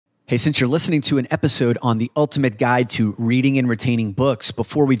Hey, since you're listening to an episode on the ultimate guide to reading and retaining books,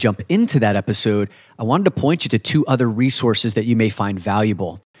 before we jump into that episode, I wanted to point you to two other resources that you may find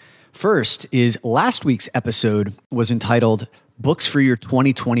valuable. First is last week's episode was entitled Books for Your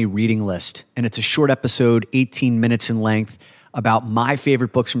 2020 Reading List. And it's a short episode, 18 minutes in length, about my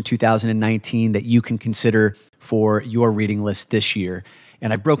favorite books from 2019 that you can consider for your reading list this year.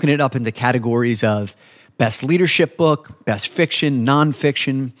 And I've broken it up into categories of best leadership book, best fiction,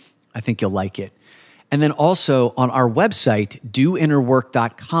 nonfiction. I think you'll like it. And then also on our website,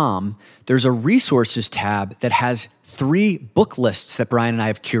 doinnerwork.com, there's a resources tab that has 3 book lists that Brian and I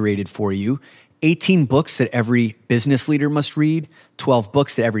have curated for you. 18 books that every business leader must read, 12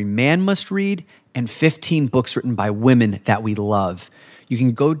 books that every man must read, and 15 books written by women that we love. You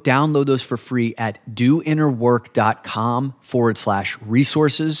can go download those for free at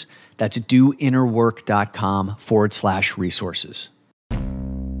doinnerwork.com/resources. That's doinnerwork.com/resources.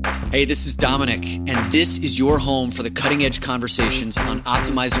 Hey, this is Dominic, and this is your home for the cutting-edge conversations on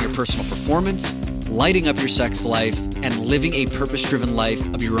optimizing your personal performance, lighting up your sex life, and living a purpose-driven life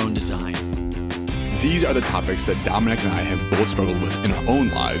of your own design. These are the topics that Dominic and I have both struggled with in our own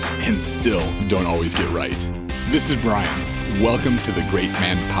lives and still don't always get right. This is Brian. Welcome to the Great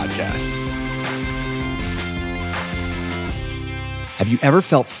Man Podcast. Have you ever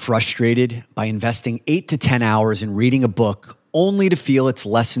felt frustrated by investing 8 to 10 hours in reading a book only to feel its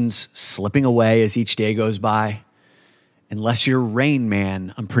lessons slipping away as each day goes by? Unless you're Rain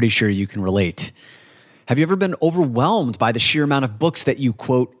Man, I'm pretty sure you can relate. Have you ever been overwhelmed by the sheer amount of books that you,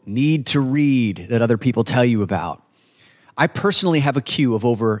 quote, need to read that other people tell you about? I personally have a queue of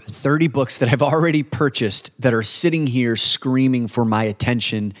over 30 books that I've already purchased that are sitting here screaming for my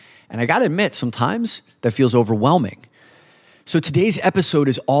attention. And I got to admit, sometimes that feels overwhelming. So today's episode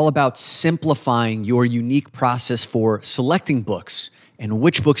is all about simplifying your unique process for selecting books and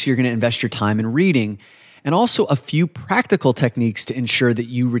which books you're going to invest your time in reading, and also a few practical techniques to ensure that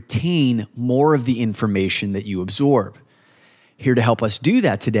you retain more of the information that you absorb. Here to help us do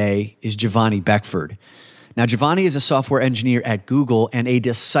that today is Juvoni Beckford. Now, Juvoni is a software engineer at Google and a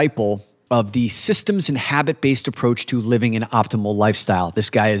disciple of the systems and habit-based approach to living an optimal lifestyle. This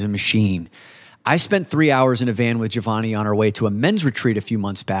guy is a machine. I spent 3 hours in a van with Juvoni on our way to a men's retreat a few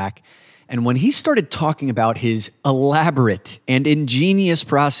months back. And when he started talking about his elaborate and ingenious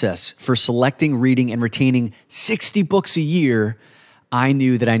process for selecting, reading, and retaining 60 books a year, I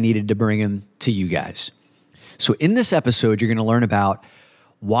knew that I needed to bring him to you guys. So in this episode, you're going to learn about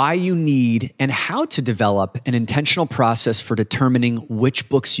why you need and how to develop an intentional process for determining which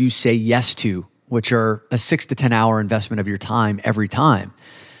books you say yes to, which are a 6 to 10 hour investment of your time every time.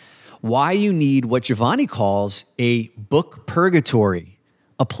 Why you need what Juvoni calls a book purgatory,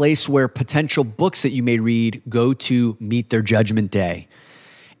 a place where potential books that you may read go to meet their judgment day.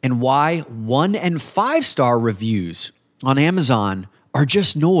 And why 1- and 5-star reviews on Amazon are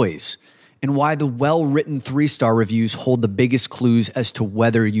just noise. And why the well-written 3-star reviews hold the biggest clues as to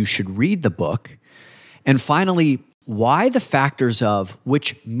whether you should read the book. And finally, why the factors of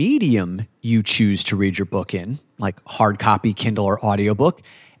which medium you choose to read your book in, like hard copy, Kindle, or audiobook,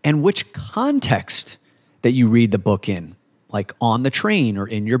 and which context that you read the book in, like on the train or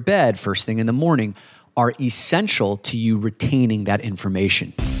in your bed first thing in the morning, are essential to you retaining that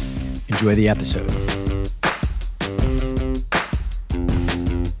information. Enjoy the episode.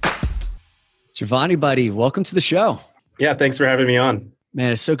 Juvoni, buddy, welcome to the show. Yeah, thanks for having me on.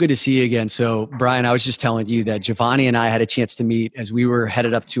 Man, it's so good to see you again. So, Brian, I was just telling you that Juvoni and I had a chance to meet as we were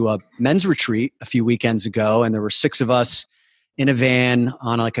headed up to a men's retreat a few weekends ago, and there were 6 of us in a van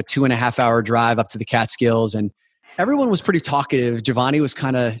on like a 2.5 hour drive up to the Catskills. And everyone was pretty talkative. Juvoni was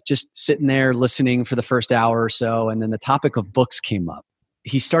kind of just sitting there listening for the first hour or so. And then the topic of books came up.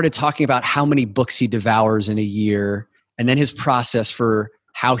 He started talking about how many books he devours in a year, and then his process for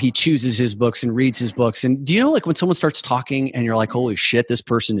how he chooses his books and reads his books. And do you know, like when someone starts talking and you're like, holy shit, this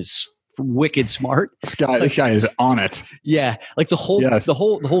person is wicked smart. This guy is on it. Yeah. Like the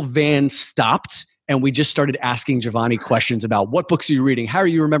whole van stopped. And we just started asking Juvoni questions about what books are you reading? How are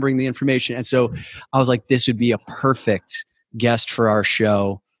you remembering the information? And so I was like, this would be a perfect guest for our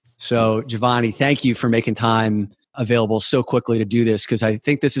show. So Juvoni, thank you for making time available so quickly to do this, because I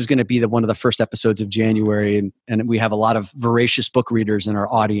think this is going to be one of the first episodes of January. And we have a lot of voracious book readers in our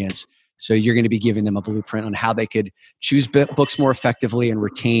audience. So you're going to be giving them a blueprint on how they could choose books more effectively and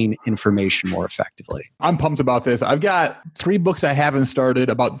retain information more effectively. I'm pumped about this. I've got 3 books I haven't started,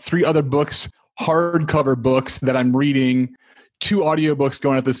 about 3 other books, hardcover books that I'm reading, 2 audiobooks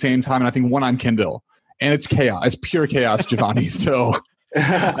going at the same time, and I think 1 on Kindle. And it's chaos. It's pure chaos, Juvoni. So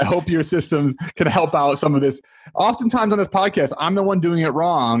I hope your systems can help out some of this. Oftentimes on this podcast, I'm the one doing it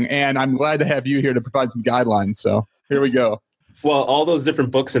wrong, and I'm glad to have you here to provide some guidelines. So here we go. Well, all those different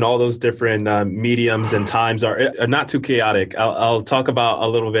books and all those different mediums and times are not too chaotic. I'll talk about a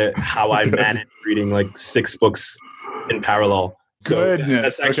little bit how I manage reading like 6 books in parallel. So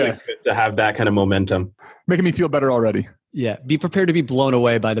Goodness. That's actually good to have that kind of momentum. Making me feel better already. Yeah. Be prepared to be blown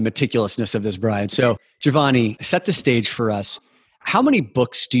away by the meticulousness of this, Brian. So Juvoni, set the stage for us. How many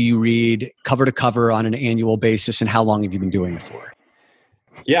books do you read cover to cover on an annual basis, and how long have you been doing it for?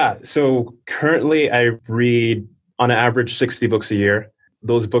 Yeah. So currently I read on an average 60 books a year.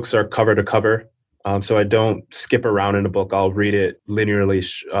 Those books are cover to cover. So I don't skip around in a book. I'll read it linearly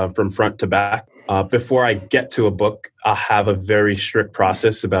from front to back. Before I get to a book, I'll have a very strict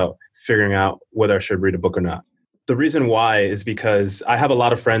process about figuring out whether I should read a book or not. The reason why is because I have a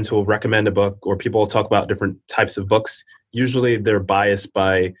lot of friends who will recommend a book, or people will talk about different types of books. Usually they're biased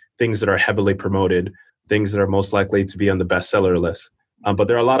by things that are heavily promoted, things that are most likely to be on the bestseller list. But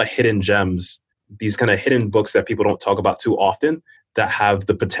there are a lot of hidden gems, these kind of hidden books that people don't talk about too often that have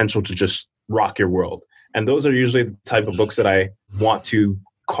the potential to just rock your world. And those are usually the type of books that I want to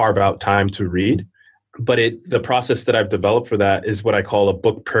carve out time to read. But the process that I've developed for that is what I call a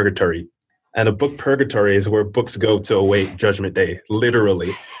book purgatory. And a book purgatory is where books go to await Judgment Day,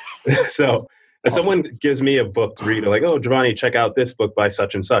 literally. So if someone gives me a book to read, like, oh, Juvoni, check out this book by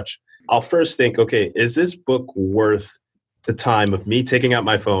such and such, I'll first think, okay, is this book worth the time of me taking out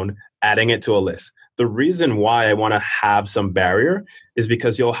my phone, adding it to a list? The reason why I want to have some barrier is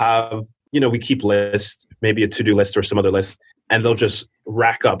because you'll have, we keep lists, maybe a to-do list or some other list, and they'll just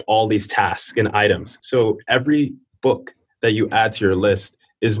rack up all these tasks and items. So every book that you add to your list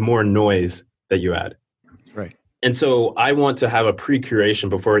is more noise that you add. Right. And so I want to have a pre-curation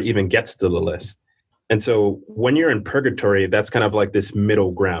before it even gets to the list. And so when you're in purgatory, that's kind of like this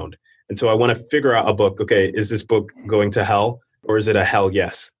middle ground. And so I want to figure out a book. Okay, is this book going to hell, or is it a hell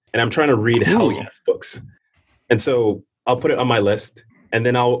yes? And I'm trying to read hell yes books. And so I'll put it on my list, and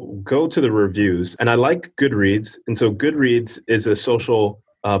then I'll go to the reviews. And I like Goodreads. And so Goodreads is a social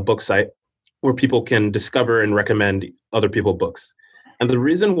book site where people can discover and recommend other people's books. And the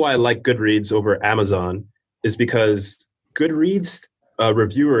reason why I like Goodreads over Amazon is because Goodreads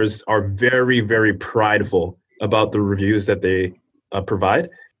reviewers are very, very prideful about the reviews that they provide.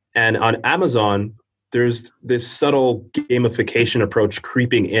 And on Amazon, there's this subtle gamification approach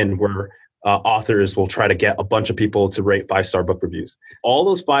creeping in where authors will try to get a bunch of people to rate 5-star book reviews. All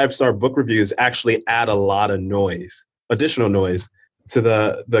those 5-star book reviews actually add a lot of noise, additional noise, to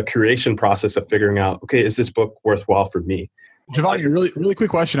the curation process of figuring out, okay, is this book worthwhile for me? Juvoni, really quick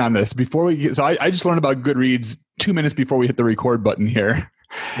question on this. Before we get, so I just learned about Goodreads 2 minutes before we hit the record button here.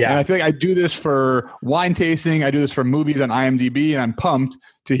 Yeah. And I feel like I do this for wine tasting. I do this for movies on IMDb, and I'm pumped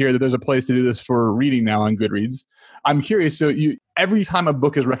to hear that there's a place to do this for reading now on Goodreads. I'm curious. So every time a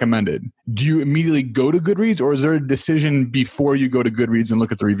book is recommended, do you immediately go to Goodreads, or is there a decision before you go to Goodreads and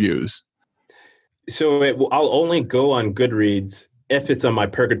look at the reviews? So I'll only go on Goodreads if it's on my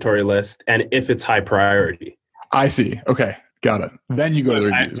purgatory list and if it's high priority. I see. Okay. Got it. Then you go to the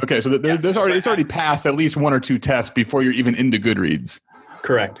reviews. Okay. So it's already passed at least 1 or 2 tests before you're even into Goodreads.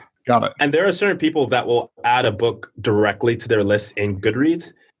 Correct. Got it. And there are certain people that will add a book directly to their list in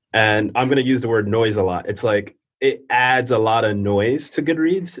Goodreads. And I'm going to use the word noise a lot. It's like it adds a lot of noise to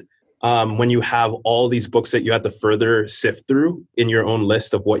Goodreads when you have all these books that you have to further sift through in your own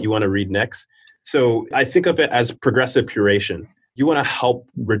list of what you want to read next. So I think of it as progressive curation. You want to help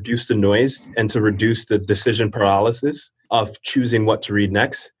reduce the noise and to reduce the decision paralysis of choosing what to read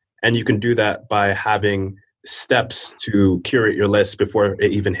next. And you can do that by having steps to curate your list before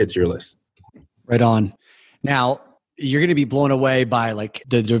it even hits your list. Right on. Now, you're going to be blown away by like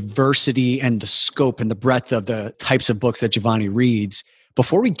the diversity and the scope and the breadth of the types of books that Juvoni reads.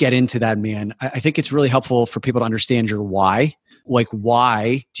 Before we get into that, man, I think it's really helpful for people to understand your why. Like,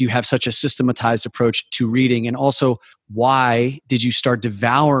 why do you have such a systematized approach to reading? And also, why did you start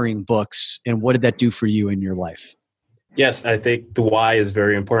devouring books? And what did that do for you in your life? Yes, I think the why is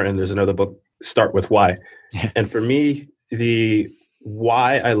very important. There's another book, Start With Why. And for me, the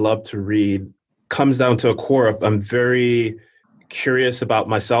why I love to read comes down to a core of I'm very curious about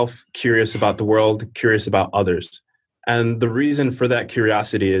myself, curious about the world, curious about others. And the reason for that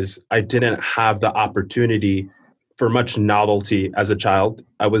curiosity is I didn't have the opportunity for much novelty as a child.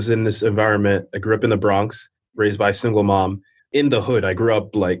 I was in this environment. I grew up in the Bronx, raised by a single mom, in the hood. I grew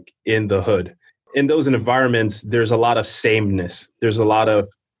up like in the hood. In those environments, there's a lot of sameness. There's a lot of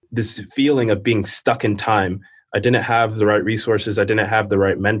this feeling of being stuck in time. I didn't have the right resources. I didn't have the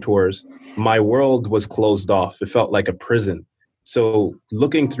right mentors. My world was closed off. It felt like a prison. So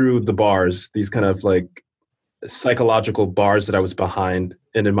looking through the bars, these kind of like psychological bars that I was behind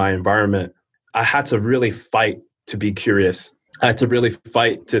and in my environment, I had to really fight to be curious. I had to really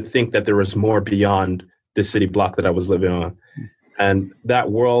fight to think that there was more beyond the city block that I was living on. And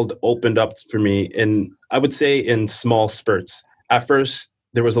that world opened up for me I would say in small spurts. At first,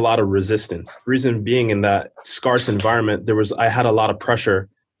 there was a lot of resistance. Reason being, in that scarce environment, I had a lot of pressure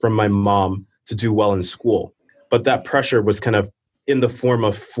from my mom to do well in school. But that pressure was kind of in the form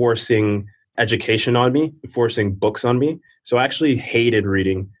of forcing education on me, forcing books on me. So I actually hated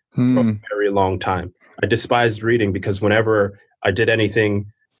reading for a very long time. I despised reading because whenever I did anything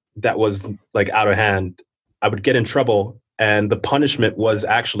that was like out of hand, I would get in trouble. And the punishment was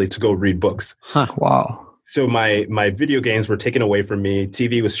actually to go read books. Huh. Wow. So my video games were taken away from me,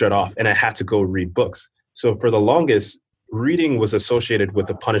 TV was shut off, and I had to go read books. So for the longest, reading was associated with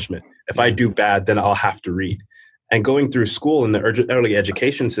a punishment. If I do bad, then I'll have to read. And going through school in the early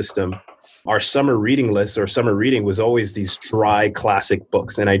education system, our summer reading list or summer reading was always these dry classic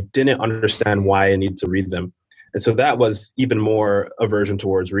books. And I didn't understand why I needed to read them. And so that was even more aversion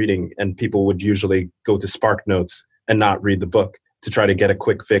towards reading. And people would usually go to Spark Notes and not read the book to try to get a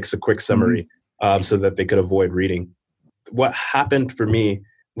quick fix, a quick summary, so that they could avoid reading. What happened for me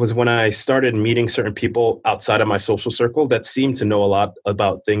was when I started meeting certain people outside of my social circle that seemed to know a lot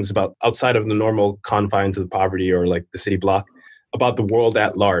about things about outside of the normal confines of the poverty or like the city block, about the world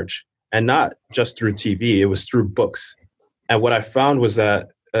at large, and not just through TV, it was through books. And what I found was that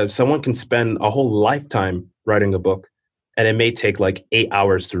someone can spend a whole lifetime writing a book, and it may take like 8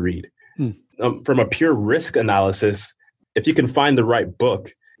 hours to read. From a pure risk analysis, if you can find the right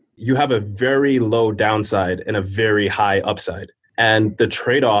book, you have a very low downside and a very high upside. And the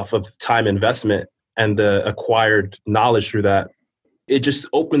trade-off of time investment and the acquired knowledge through that, it just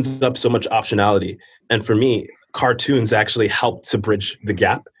opens up so much optionality. And for me, cartoons actually helped to bridge the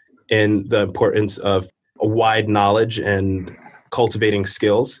gap in the importance of a wide knowledge and cultivating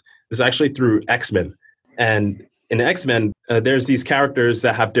skills. It's actually through X-Men. And in X-Men, there's these characters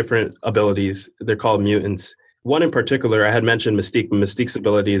that have different abilities. They're called mutants. One in particular, I had mentioned Mystique. Mystique's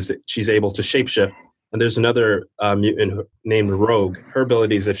ability is that she's able to shapeshift. And there's another mutant named Rogue. Her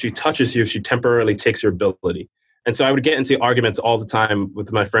ability is if she touches you, she temporarily takes your ability. And so I would get into arguments all the time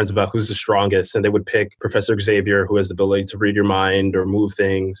with my friends about who's the strongest. And they would pick Professor Xavier, who has the ability to read your mind or move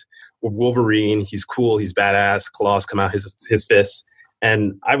things. Or Wolverine, he's cool, he's badass, claws come out his fists.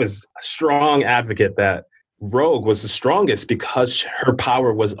 And I was a strong advocate that Rogue was the strongest because her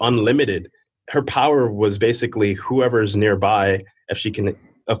power was unlimited. Her power was basically whoever's nearby, if she can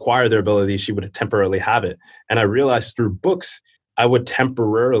acquire their ability, she would temporarily have it. And I realized through books, I would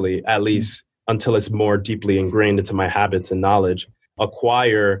temporarily, at least until it's more deeply ingrained into my habits and knowledge,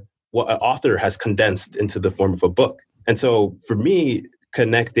 acquire what an author has condensed into the form of a book. And so for me,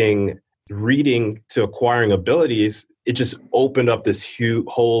 connecting reading to acquiring abilities, it just opened up this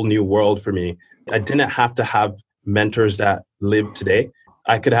whole new world for me. I didn't have to have mentors that live today.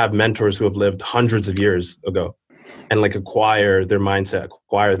 I could have mentors who have lived hundreds of years ago and like acquire their mindset,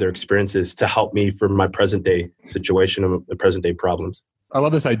 acquire their experiences to help me for my present day situation and the present day problems. I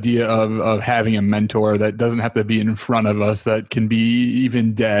love this idea of having a mentor that doesn't have to be in front of us, that can be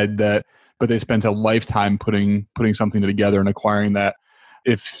even dead, but they spent a lifetime putting something together and acquiring that.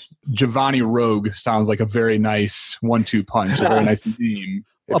 If Juvoni Rogue sounds like a very nice 1-2 punch, a very nice name.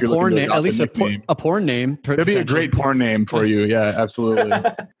 A porn name, at least a porn name. That'd be a great porn name for you. Yeah, absolutely.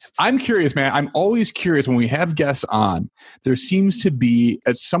 I'm curious, man. I'm always curious when we have guests on. There seems to be,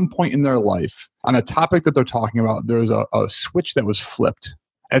 at some point in their life, on a topic that they're talking about, there's a switch that was flipped.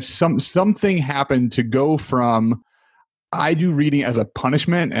 At something happened to go from, I do reading as a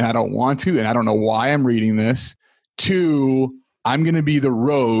punishment and I don't want to, and I don't know why I'm reading this, to I'm going to be the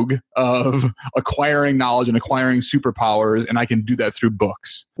rogue of acquiring knowledge and acquiring superpowers, and I can do that through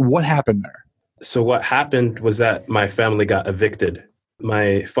books. What happened there? So what happened was that my family got evicted.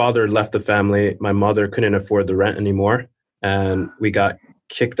 My father left the family. My mother couldn't afford the rent anymore, and we got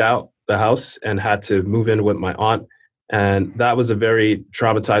kicked out the house and had to move in with my aunt. And that was a very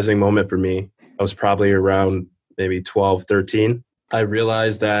traumatizing moment for me. I was probably around maybe 12, 13. I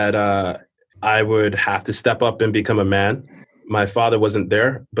realized that I would have to step up and become a man. My father wasn't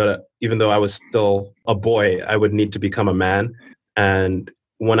there, but even though I was still a boy, I would need to become a man. And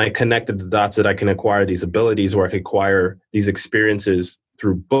when I connected the dots that I can acquire these abilities or I can acquire these experiences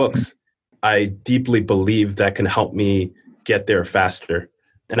through books, I deeply believe that can help me get there faster.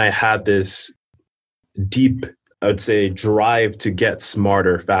 And I had this deep, I would say, drive to get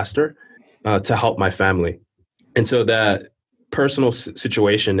smarter faster to help my family. And so that personal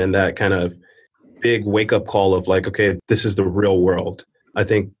situation and that kind of big wake up call of like, okay, this is the real world. I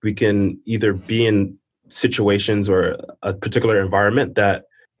think we can either be in situations or a particular environment that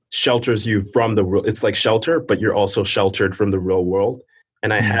shelters you from the real. It's like shelter, but you're also sheltered from the real world.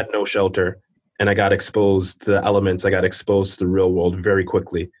 And I had no shelter, and I got exposed to the elements. I got exposed to the real world very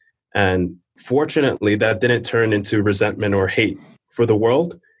quickly. And fortunately, that didn't turn into resentment or hate for the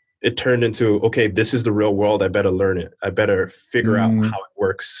world. It turned into, okay, this is the real world. I better learn it. I better figure out how it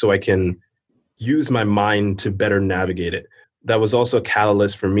works so I can use my mind to better navigate it. That was also a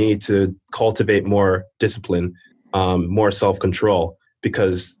catalyst for me to cultivate more discipline, more self-control,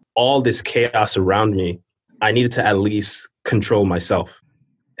 because all this chaos around me, I needed to at least control myself.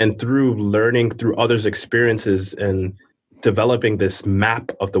 And through learning through others' experiences and developing this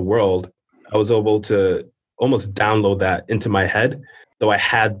map of the world, I was able to almost download that into my head, though I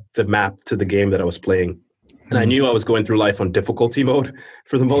had the map to the game that I was playing. And I knew I was going through life on difficulty mode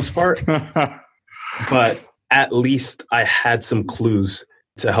for the most part. But at least I had some clues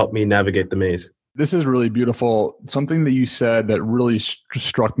to help me navigate the maze. This is really beautiful. Something that you said that really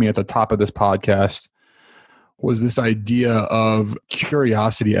struck me at the top of this podcast was this idea of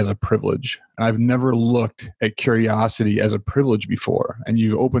curiosity as a privilege. I've never looked at curiosity as a privilege before. And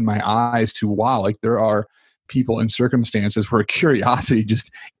you opened my eyes to, wow, like there are people in circumstances where curiosity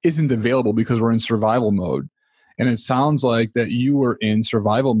just isn't available because we're in survival mode. And it sounds like that you were in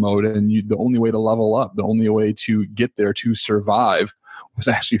survival mode, and the only way to level up, the only way to get there to survive was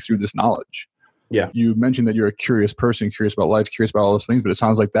actually through this knowledge. Yeah. You mentioned that you're a curious person, curious about life, curious about all those things, but it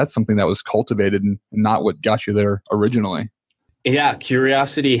sounds like that's something that was cultivated and not what got you there originally. Yeah,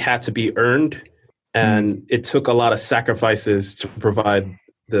 curiosity had to be earned, and it took a lot of sacrifices to provide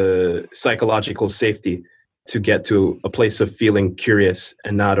the psychological safety to get to a place of feeling curious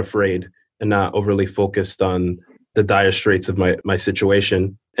and not afraid and not overly focused on the dire straits of my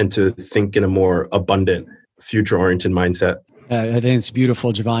situation, and to think in a more abundant, future-oriented mindset. I think it's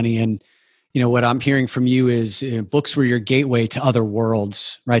beautiful, Juvoni. And what I'm hearing from you is books were your gateway to other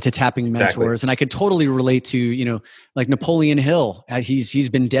worlds, right? To tapping mentors. Exactly. And I could totally relate to, like Napoleon Hill. He's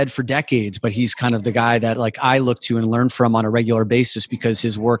been dead for decades, but he's kind of the guy that like I look to and learn from on a regular basis because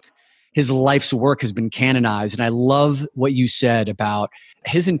his life's work has been canonized. And I love what you said about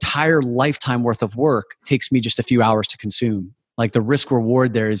his entire lifetime worth of work takes me just a few hours to consume. Like the risk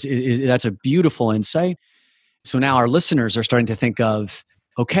reward there is that's a beautiful insight. So now our listeners are starting to think of,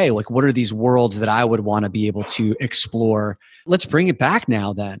 okay, like what are these worlds that I would want to be able to explore? Let's bring it back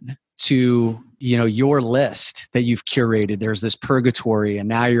now then to, your list that you've curated. There's this purgatory, and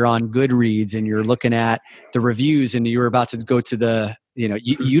now you're on Goodreads and you're looking at the reviews, and you're about to go to the,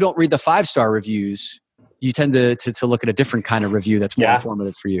 you don't read the 5-star reviews. You tend to look at a different kind of review that's more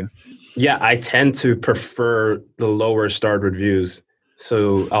informative for you. Yeah, I tend to prefer the lower starred reviews.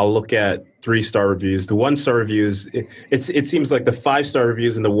 So I'll look at 3-star reviews. The 1-star reviews, it seems like the 5-star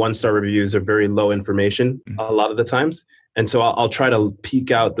reviews and the 1-star reviews are very low information a lot of the times. And so I'll try to peek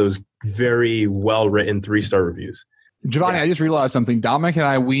out those very well-written 3-star reviews. Juvoni, I just realized something. Dominic and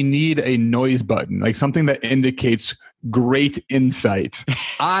I, we need a noise button, like something that indicates great insight.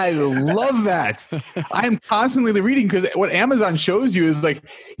 I love that. I am constantly reading, because what Amazon shows you is like,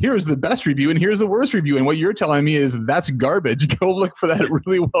 here's the best review and here's the worst review. And what you're telling me is that's garbage. Go look for that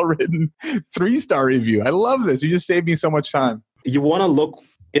really well-written 3-star review. I love this. You just saved me so much time. You want to look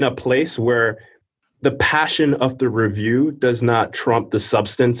in a place where the passion of the review does not trump the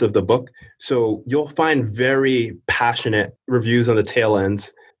substance of the book. So you'll find very passionate reviews on the tail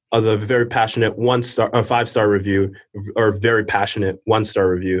ends of the very passionate 1-star or 5-star review, or very passionate 1-star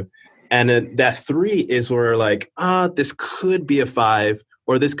review. And that 3 is where like, this could be a 5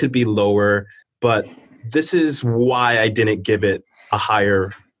 or this could be lower, but this is why I didn't give it a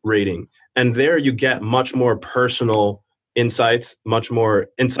higher rating. And there you get much more personal insights, much more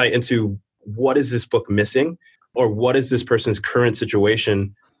insight into what is this book missing, or what is this person's current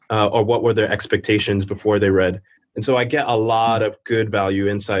situation, or what were their expectations before they read. And so I get a lot of good value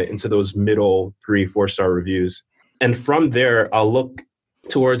insight into those middle 3-4-star reviews. And from there, I'll look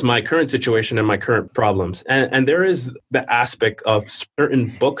towards my current situation and my current problems. And there is the aspect of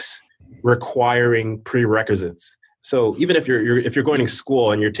certain books requiring prerequisites. So even if you're going to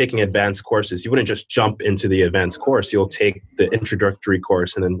school and you're taking advanced courses, you wouldn't just jump into the advanced course. You'll take the introductory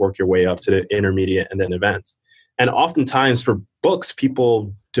course and then work your way up to the intermediate and then advanced. And oftentimes for books,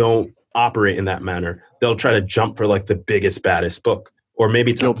 people don't operate in that manner. They'll try to jump for like the biggest, baddest book, or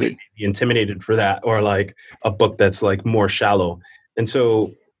maybe to be intimidated for that, or like a book that's like more shallow. And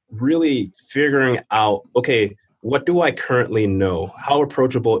so really figuring out, okay, what do I currently know? How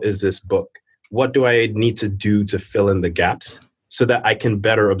approachable is this book? What do I need to do to fill in the gaps so that I can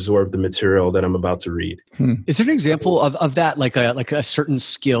better absorb the material that I'm about to read. Is there an example of that, like a certain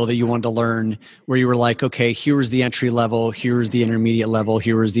skill that you wanted to learn where you were like, okay, here's the entry level, here's the intermediate level,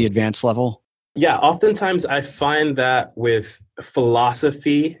 here's the advanced level? Yeah, oftentimes I find that with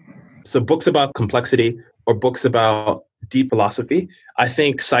philosophy, so books about complexity or books about deep philosophy, I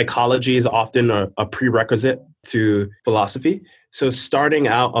think psychology is often a prerequisite to philosophy. So starting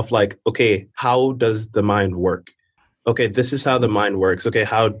out of like, okay, how does the mind work? Okay, this is how the mind works. Okay,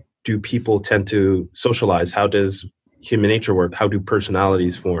 how do people tend to socialize? How does human nature work? How do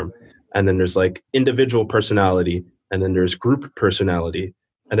personalities form? And then there's like individual personality, and then there's group personality,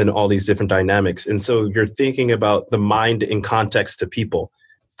 and then all these different dynamics. And so you're thinking about the mind in context to people.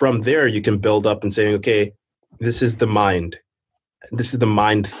 From there, you can build up and saying, okay, this is the mind. This is the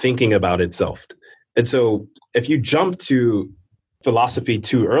mind thinking about itself. And so if you jump to philosophy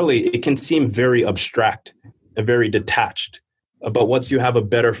too early, it can seem very abstract and very detached. But once you have a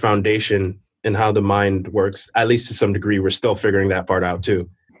better foundation in how the mind works, at least to some degree, we're still figuring that part out too.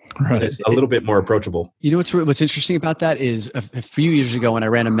 Right. It's a little bit more approachable. You know what's interesting about that is a few years ago when I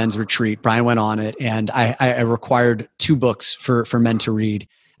ran a men's retreat, Brian went on it, and I required 2 books for men to read.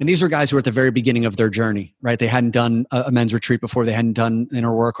 And these are guys who are at the very beginning of their journey, right? They hadn't done a men's retreat before. They hadn't done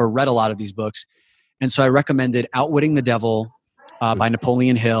inner work or read a lot of these books. And so I recommended Outwitting the Devil by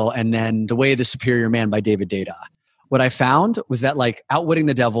Napoleon Hill, and then The Way of the Superior Man by David Data. What I found was that like Outwitting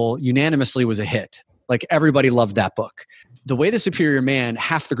the Devil unanimously was a hit. Like everybody loved that book. The Way of the Superior Man,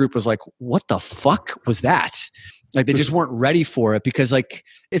 half the group was like, what the fuck was that? Like they just weren't ready for it because like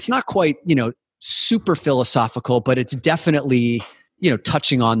it's not quite, super philosophical, but it's definitely,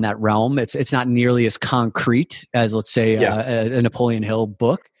 touching on that realm. It's not nearly as concrete as, let's say, a Napoleon Hill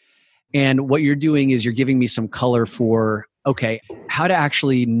book. And what you're doing is you're giving me some color for, okay, how to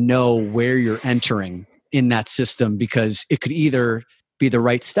actually know where you're entering in that system, because it could either be the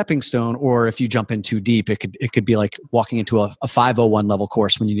right stepping stone, or if you jump in too deep, it could be like walking into a 501 level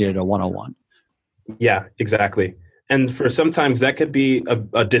course when you needed a 101. Yeah, exactly. And for sometimes that could be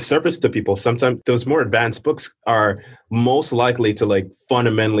a disservice to people. Sometimes those more advanced books are most likely to like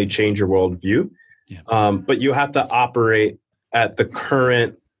fundamentally change your worldview. Yeah. But you have to operate at the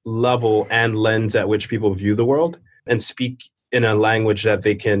current level and lens at which people view the world and speak in a language that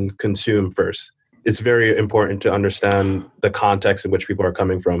they can consume first. It's very important to understand the context in which people are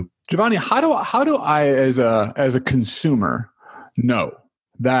coming from. Juvoni, how do I as a consumer know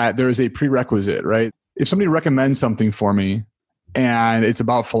that there is a prerequisite, right? If somebody recommends something for me and it's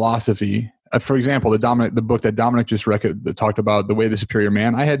about philosophy, for example, the book that Dominic just talked about, The Way of the Superior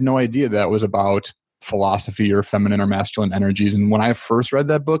Man, I had no idea that was about philosophy or feminine or masculine energies. And when I first read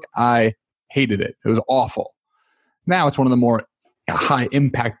that book, I hated it. It was awful. Now it's one of the more high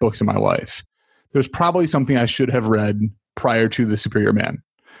impact books in my life. There's probably something I should have read prior to The Superior Man,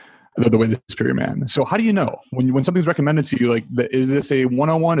 The Way of the Superior Man. So how do you know when something's recommended to you, like, is this a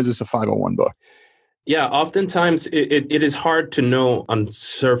 101? Is this a 501 book? Yeah, oftentimes it is hard to know on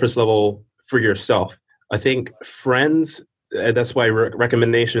surface level for yourself. I think friends, that's why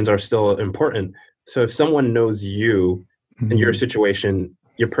recommendations are still important. So if someone knows you and your situation,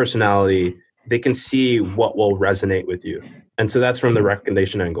 your personality, they can see what will resonate with you. And so that's from the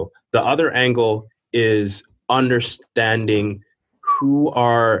recommendation angle. The other angle is understanding who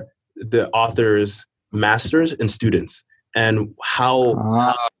are the author's masters and students, and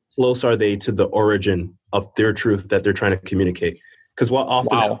how close are they to the origin of their truth that they're trying to communicate. Because what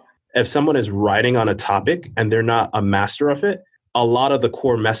often, if someone is writing on a topic and they're not a master of it, a lot of the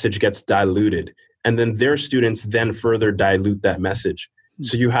core message gets diluted. And then their students then further dilute that message.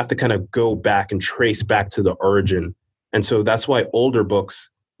 So you have to kind of go back and trace back to the origin. And so that's why older books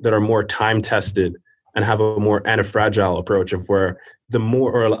that are more time tested and have a more antifragile approach of where the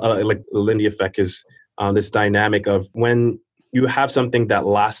more, or like the Lindy effect is this dynamic of when you have something that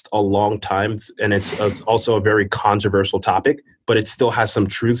lasts a long time and it's also a very controversial topic, but it still has some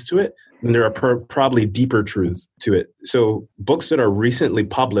truths to it, and there are probably deeper truths to it. So books that are recently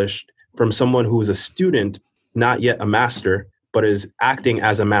published from someone who is a student, not yet a master, but is acting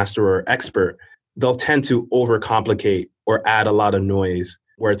as a master or expert, they'll tend to overcomplicate or add a lot of noise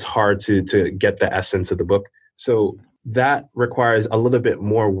where it's hard to get the essence of the book. So that requires a little bit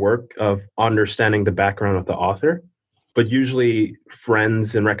more work of understanding the background of the author. But usually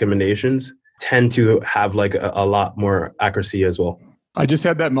friends and recommendations tend to have like a lot more accuracy as well. I just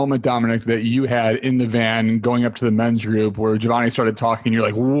had that moment, Dominic, that you had in the van going up to the men's group where Juvoni started talking. You're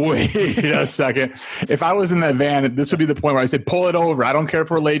like, wait a second. If I was in that van, this would be the point where I said, pull it over. I don't care if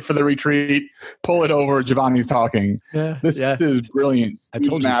we're late for the retreat. Pull it over. Juvoni's talking. This is brilliant. I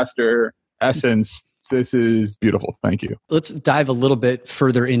told you. Master, essence, This is beautiful. Thank you. Let's dive a little bit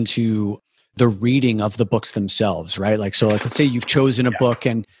further into the reading of the books themselves, right? Like, so like, let's say you've chosen a book,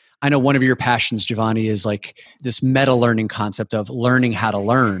 and I know one of your passions, Juvoni, is like this meta learning concept of learning how to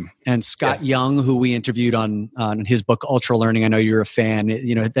learn. And Scott Young, who we interviewed on his book, Ultra Learning, I know you're a fan,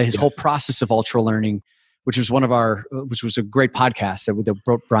 his whole process of ultra learning, which was which was a great podcast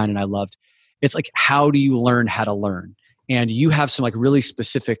that Brian and I loved. It's like, how do you learn how to learn? And you have some like really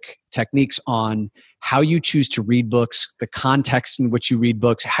specific techniques on how you choose to read books, the context in which you read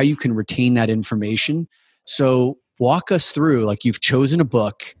books, how you can retain that information. So walk us through, like, you've chosen a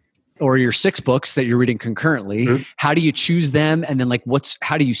book or your 6 books that you're reading concurrently. Mm-hmm. How do you choose them? And then like,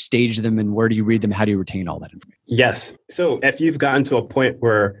 how do you stage them, and where do you read them? How do you retain all that information? Yes. So if you've gotten to a point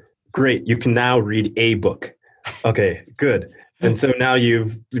where, great, you can now read a book. Okay, good. And so now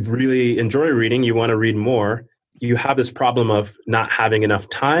you've really enjoyed reading, you want to read more. You have this problem of not having enough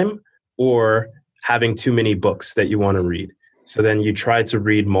time or having too many books that you want to read. So then you try to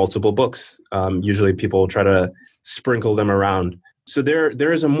read multiple books. Usually people try to sprinkle them around. So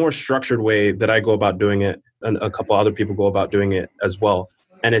there is a more structured way that I go about doing it, and a couple other people go about doing it as well.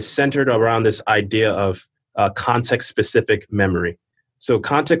 And it's centered around this idea of context-specific memory. So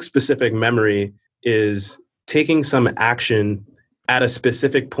context-specific memory is taking some action at a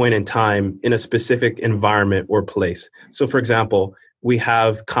specific point in time in a specific environment or place. So for example, we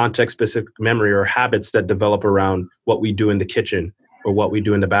have context-specific memory or habits that develop around what we do in the kitchen or what we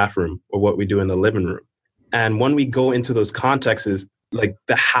do in the bathroom or what we do in the living room. And when we go into those contexts, like,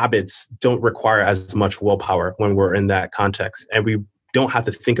 the habits don't require as much willpower when we're in that context. And we don't have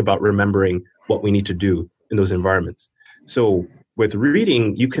to think about remembering what we need to do in those environments. So with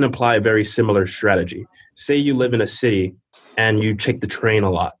reading, you can apply a very similar strategy. Say you live in a city and you take the train a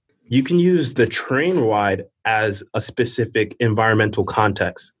lot. You can use the train ride as a specific environmental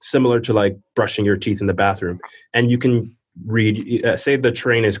context, similar to like brushing your teeth in the bathroom. And you can read, say the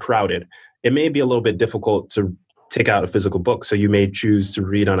train is crowded. It may be a little bit difficult to take out a physical book, so you may choose to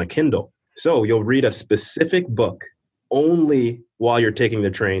read on a Kindle. So you'll read a specific book only while you're taking the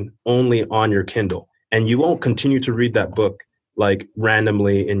train, only on your Kindle. And you won't continue to read that book like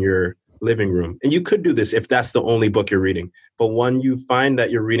randomly in your living room. And you could do this if that's the only book you're reading. But when you find that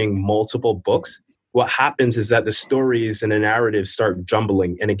you're reading multiple books, what happens is that the stories and the narratives start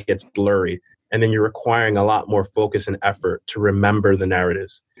jumbling and it gets blurry. And then you're requiring a lot more focus and effort to remember the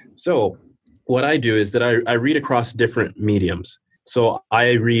narratives. So what I do is that I read across different mediums. So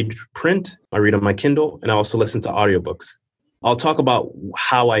I read print, I read on my Kindle, and I also listen to audiobooks. I'll talk about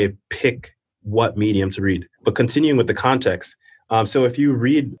how I pick what medium to read, but continuing with the context. So if you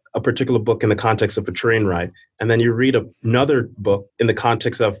read a particular book in the context of a train ride, and then you read another book in the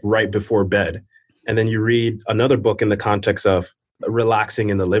context of right before bed, and then you read another book in the context of relaxing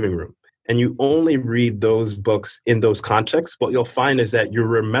in the living room, and you only read those books in those contexts, what you'll find is that you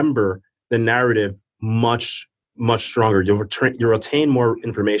remember the narrative much, much stronger. You'll retain more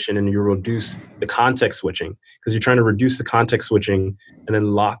information, and you reduce the context switching, because you're trying to reduce the context switching and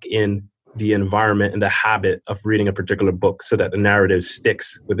then lock in the environment and the habit of reading a particular book so that the narrative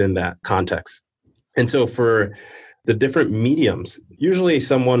sticks within that context. And so for the different mediums, usually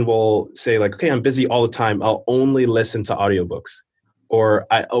someone will say like, okay, I'm busy all the time. I'll only listen to audiobooks, or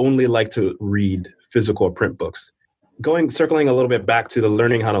I only like to read physical or print books. Circling a little bit back to the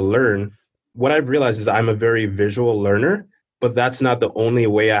learning how to learn, what I've realized is I'm a very visual learner, but that's not the only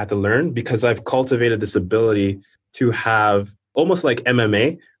way I have to learn, because I've cultivated this ability to have, almost like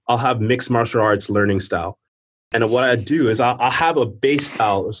MMA, I'll have mixed martial arts learning style. And what I do is I'll have a base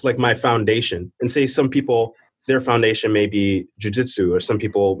style. It's like my foundation. And say some people, their foundation may be jiu-jitsu, or some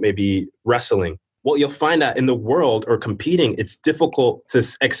people may be wrestling. Well, you'll find that in the world or competing, it's difficult to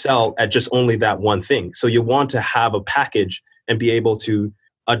excel at just only that one thing. So you want to have a package and be able to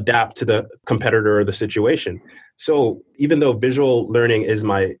adapt to the competitor or the situation. So even though visual learning is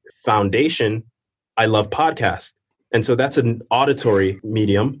my foundation, I love podcasts. And so that's an auditory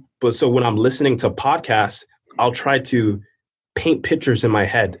medium. But so when I'm listening to podcasts, I'll try to paint pictures in my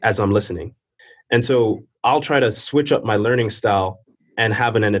head as I'm listening. And so I'll try to switch up my learning style and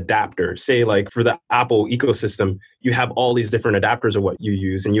have an adapter. Say like for the Apple ecosystem, you have all these different adapters of what you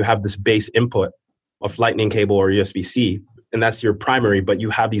use, and you have this base input of Lightning cable or USB-C, and that's your primary, but you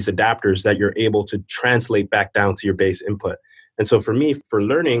have these adapters that you're able to translate back down to your base input. And so for me, for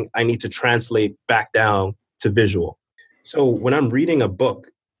learning, I need to translate back down to visual. So when I'm reading a book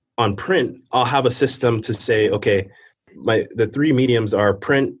on print, I'll have a system to say, okay, the 3 mediums are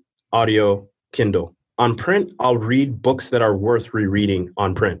print, audio, Kindle. On print, I'll read books that are worth rereading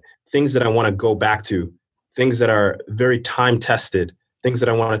on print, things that I want to go back to, things that are very time-tested, things that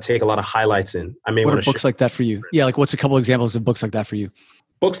I want to take a lot of highlights in. I may What want are books like that for you? Yeah, like what's a couple examples of books like that for you?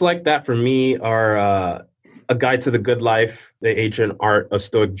 Books like that for me are A Guide to the Good Life, The Ancient Art of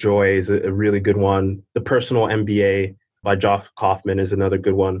Stoic Joy is a really good one. The Personal MBA by Josh Kaufman is another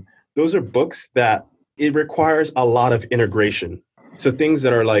good one. Those are books that it requires a lot of integration. So things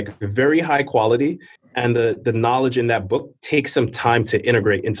that are like very high quality, and the knowledge in that book takes some time to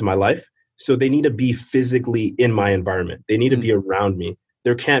integrate into my life. So they need to be physically in my environment. They need to be around me.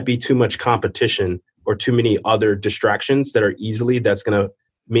 There can't be too much competition or too many other distractions that are that's going to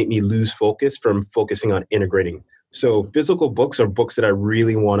make me lose focus from focusing on integrating. So physical books are books that I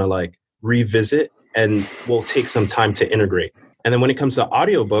really want to like revisit and will take some time to integrate. And then when it comes to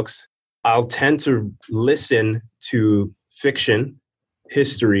audiobooks, I'll tend to listen to fiction,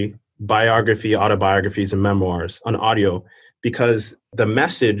 history, biography, autobiographies, and memoirs on audio because the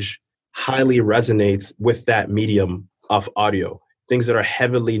message highly resonates with that medium of audio. Things that are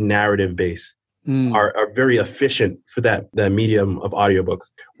heavily narrative based are very efficient for that medium of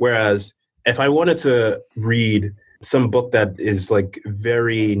audiobooks. Whereas if I wanted to read some book that is like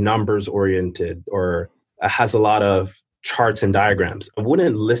very numbers oriented or has a lot of charts and diagrams, I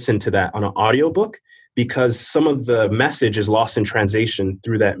wouldn't listen to that on an audiobook because some of the message is lost in translation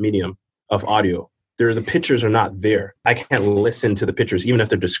through that medium of audio. The pictures are not there. I can't listen to the pictures, even if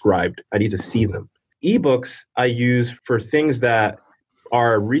they're described. I need to see them. Ebooks I use for things that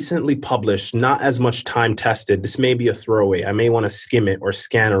are recently published, not as much time tested. This may be a throwaway. I may want to skim it or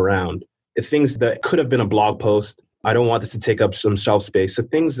scan around. The things that could have been a blog post, I don't want this to take up some shelf space. So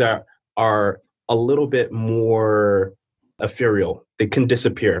things that are a little bit more ethereal, they can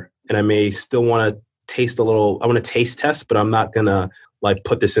disappear. And I may still want to taste I want to taste test, but I'm not going to like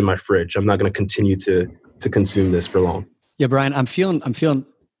put this in my fridge. I'm not going to continue to consume this for long. Yeah, Brian, I'm feeling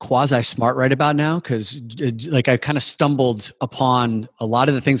quasi smart right about now because like I kind of stumbled upon a lot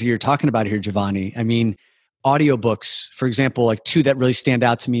of the things that you're talking about here, Juvoni. I mean, audiobooks, for example, like two that really stand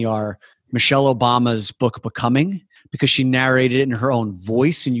out to me are Michelle Obama's book Becoming, because she narrated it in her own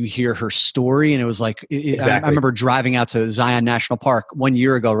voice and you hear her story. And it was like, I remember driving out to Zion National Park 1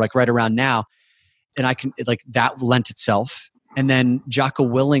 year ago, like right around now. And that lent itself. And then Jocko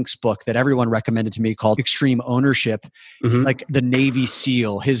Willink's book that everyone recommended to me called Extreme Ownership, like the Navy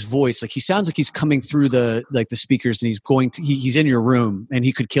SEAL, his voice, like he sounds like he's coming through the speakers and he's in your room and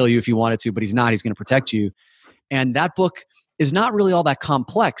he could kill you if you wanted to, but he's not, he's going to protect you. And that book is not really all that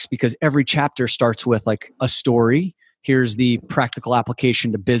complex because every chapter starts with like a story. Here's the practical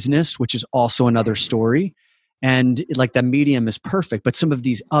application to business, which is also another story. And like the medium is perfect, but some of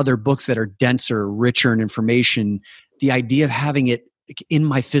these other books that are denser, richer in information, the idea of having it in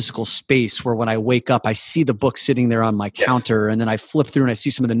my physical space where when I wake up, I see the book sitting there on my counter and then I flip through and I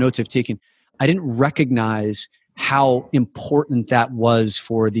see some of the notes I've taken. I didn't recognize how important that was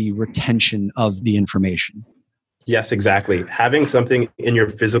for the retention of the information. Yes, exactly. Having something in your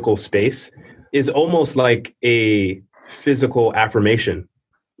physical space is almost like a physical affirmation.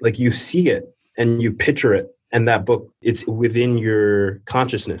 Like you see it and you picture it. And that book, it's within your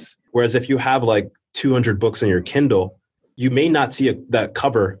consciousness. Whereas if you have like 200 books on your Kindle, you may not see that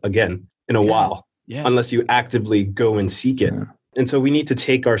cover again in a while unless you actively go and seek it. And so we need to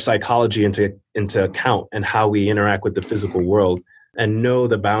take our psychology into account and how we interact with the physical world and know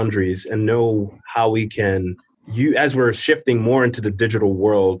the boundaries and know how we can, as we're shifting more into the digital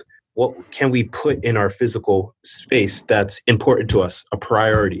world, what can we put in our physical space that's important to us, a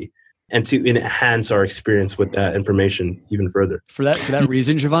priority, and to enhance our experience with that information even further. For that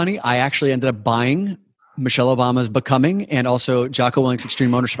reason, Juvoni, I actually ended up buying Michelle Obama's Becoming and also Jocko Willink's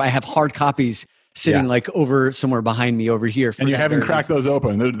Extreme Ownership. I have hard copies sitting like over somewhere behind me over here. And you haven't cracked those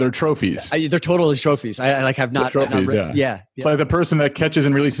open. They're trophies. They're totally trophies. I like have not. Trophies, yeah. It's like the person that catches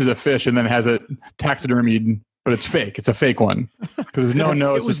and releases a fish and then has it taxidermied, but it's fake. It's a fake one because there's no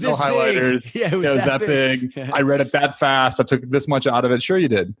notes, there's no highlighters. Yeah, it was that big. Yeah. I read it that fast. I took this much out of it. Sure, you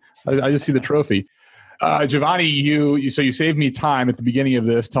did. I just see the trophy. Juvoni, you saved me time at the beginning of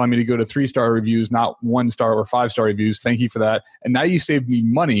this, telling me to go to 3-star reviews, not 1-star or 5-star reviews. Thank you for that. And now you saved me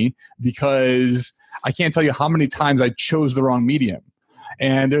money because I can't tell you how many times I chose the wrong medium.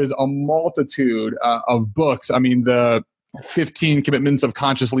 And there's a multitude of books. I mean, the 15 Commitments of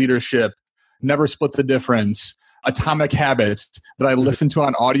Conscious Leadership, Never Split the Difference, Atomic Habits that I listened to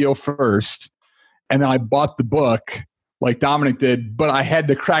on audio first. And then I bought the book like Dominic did, but I had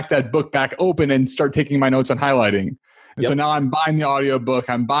to crack that book back open and start taking my notes and highlighting. And so now I'm buying the audio book,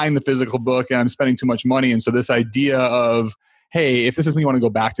 I'm buying the physical book, and I'm spending too much money. And so this idea of, hey, if this is something you want to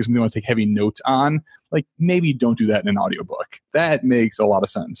go back to, something you want to take heavy notes on, like maybe don't do that in an audiobook. That makes a lot of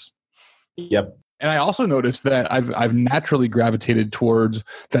sense. Yep. And I also noticed that I've naturally gravitated towards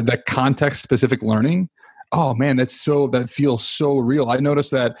that context specific learning. Oh man, that feels so real. I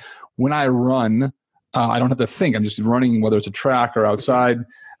noticed that when I run, I don't have to think. I'm just running, whether it's a track or outside.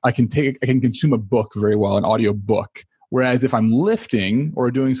 I can consume a book very well, an audio book. Whereas if I'm lifting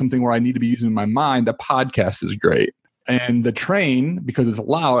or doing something where I need to be using my mind, a podcast is great. And the train, because it's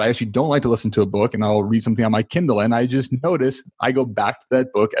loud, I actually don't like to listen to a book, and I'll read something on my Kindle. And I just noticed I go back to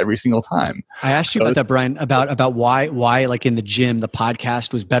that book every single time. I asked you about that, Brian, about why like in the gym, the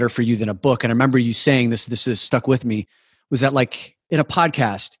podcast was better for you than a book. And I remember you saying this has stuck with me, was that like in a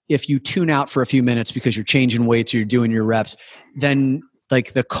podcast, if you tune out for a few minutes because you're changing weights or you're doing your reps, then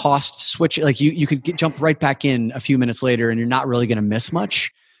like the cost switch, like you could jump right back in a few minutes later and you're not really going to miss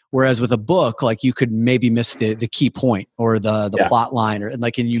much. Whereas with a book, like you could maybe miss the key point or the plot line, and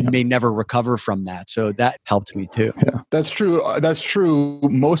you may never recover from that. So that helped me too. Yeah, that's true. That's true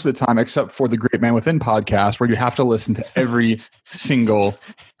most of the time, except for the Great Man Within podcast, where you have to listen to every single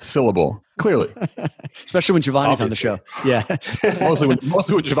syllable clearly. Especially when Juvoni's on the show. Yeah, mostly when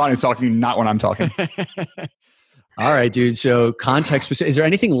Juvoni's talking, not when I'm talking. All right, dude. So context specific. Is there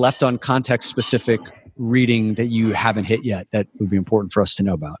anything left on context specific reading that you haven't hit yet that would be important for us to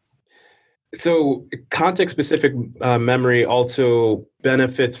know about? So context-specific memory also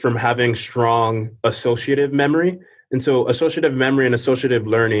benefits from having strong associative memory. And so associative memory and associative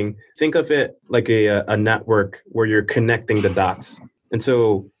learning, think of it like a network where you're connecting the dots. And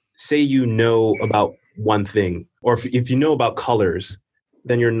so say you know about one thing, or if you know about colors,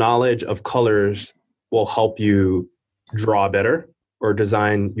 then your knowledge of colors will help you draw better or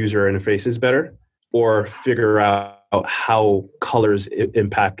design user interfaces better, or figure out how colors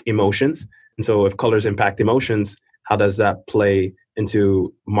impact emotions. And so if colors impact emotions, how does that play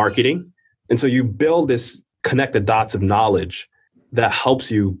into marketing? And so you build this connected dots of knowledge that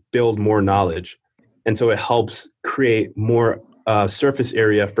helps you build more knowledge. And so it helps create more surface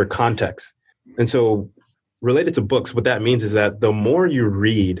area for context. And so related to books, what that means is that the more you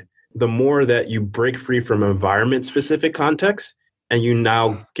read, the more that you break free from environment-specific context, and you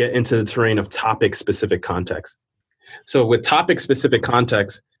now get into the terrain of topic-specific context. So with topic-specific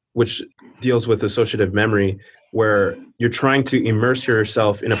context, which deals with associative memory, where you're trying to immerse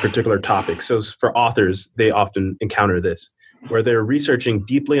yourself in a particular topic. So for authors, they often encounter this, where they're researching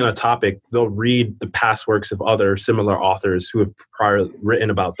deeply on a topic, they'll read the past works of other similar authors who have prior written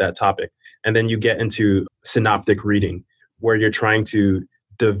about that topic. And then you get into synoptic reading, where you're trying to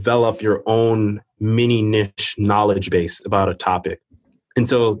develop your own mini niche knowledge base about a topic. And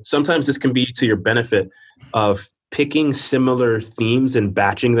so sometimes this can be to your benefit of picking similar themes and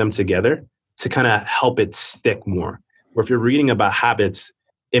batching them together to kind of help it stick more. Or if you're reading about habits,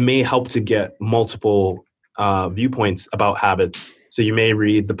 it may help to get multiple viewpoints about habits. So you may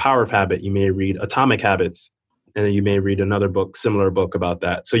read The Power of Habit, you may read Atomic Habits, and then you may read another book, similar book about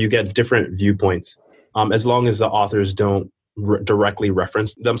that. So you get different viewpoints, as long as the authors don't directly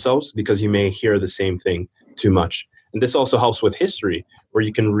reference themselves, because you may hear the same thing too much. And this also helps with history, where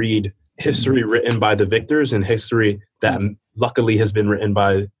you can read history written by the victors and history that luckily has been written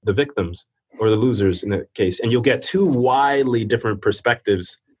by the victims or the losers in that case. And you'll get two widely different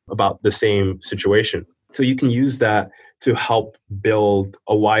perspectives about the same situation. So you can use that to help build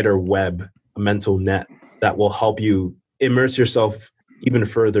a wider web, a mental net that will help you immerse yourself even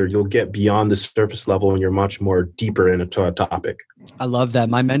further. You'll get beyond the surface level and you're much more deeper into a topic. I love that.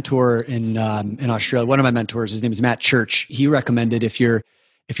 My mentor in Australia, one of my mentors, his name is Matt Church. He recommended if you're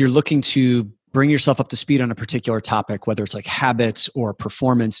looking to bring yourself up to speed on a particular topic, whether it's like habits or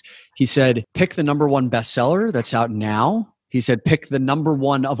performance, he said, pick the number one bestseller that's out now. He said, pick the number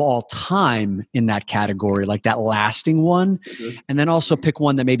one of all time in that category, like that lasting one. Mm-hmm. And then also pick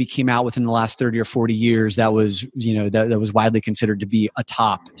one that maybe came out within the last 30 or 40 years that was, that was widely considered to be a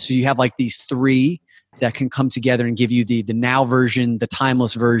top. So you have like these three that can come together and give you the now version, the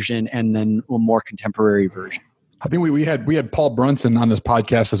timeless version, and then a more contemporary version. I think we had Paul Brunson on this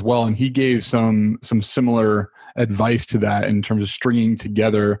podcast as well, and he gave some similar advice to that in terms of stringing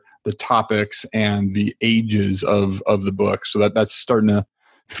together the topics and the ages of the book. So that's starting to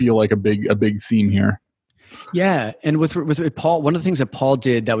feel like a big theme here. Yeah. And with Paul, one of the things that Paul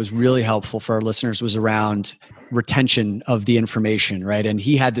did that was really helpful for our listeners was around retention of the information, right? And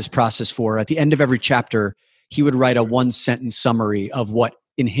he had this process for at the end of every chapter, he would write a 1-sentence summary of what,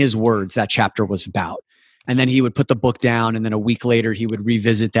 in his words, that chapter was about. And then he would put the book down, and then a week later he would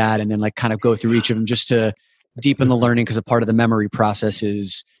revisit that and then like kind of go through each of them just to deepen the learning, because a part of the memory process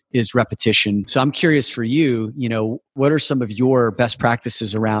is repetition. So I'm curious for you, what are some of your best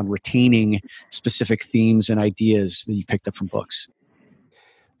practices around retaining specific themes and ideas that you picked up from books?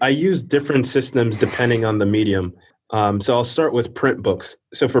 I use different systems depending on the medium. So I'll start with print books.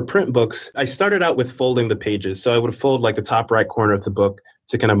 So for print books, I started out with folding the pages. So I would fold like the top right corner of the book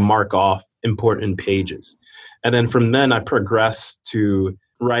to kind of mark off important pages. And then from then I progressed to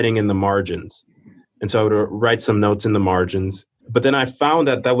writing in the margins. And so I would write some notes in the margins. But then I found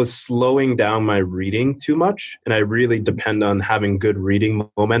that that was slowing down my reading too much. And I really depend on having good reading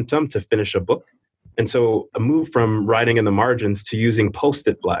momentum to finish a book. And so I moved from writing in the margins to using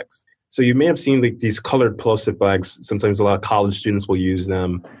Post-it flags. So you may have seen these colored Post-it flags. Sometimes a lot of college students will use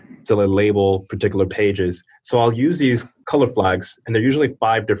them to label particular pages. So I'll use these color flags, and they're usually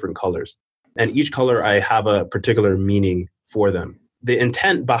 5 different colors. And each color, I have a particular meaning for them. The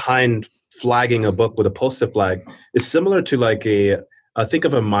intent behind flagging a book with a Post-it flag is similar to like think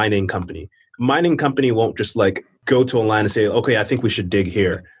of a mining company. A mining company won't just like go to a line and say, okay, I think we should dig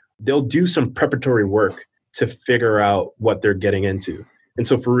here. They'll do some preparatory work to figure out what they're getting into. And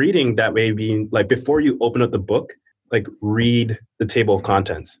so for reading, that may be like before you open up the book, like read the table of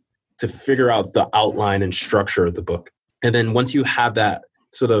contents to figure out the outline and structure of the book. And then once you have that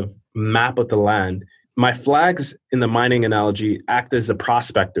sort of map of the land, my flags in the mining analogy act as the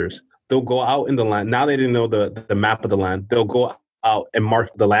prospectors. They'll go out in the land. Now they didn't know the map of the land. They'll go out and mark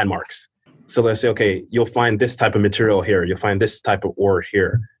the landmarks. So let's say, okay, you'll find this type of material here. You'll find this type of ore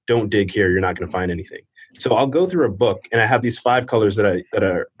here. Don't dig here. You're not going to find anything. So I'll go through a book and I have these 5 colors that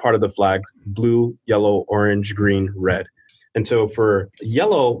are part of the flags: blue, yellow, orange, green, red. And so for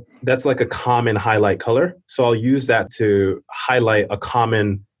yellow, that's like a common highlight color. So I'll use that to highlight a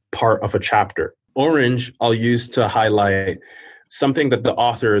common part of a chapter. Orange, I'll use to highlight something that the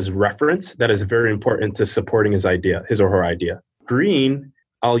author has referenced that is very important to supporting his idea, his or her idea. Green,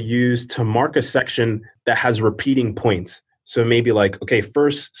 I'll use to mark a section that has repeating points. So maybe like, okay,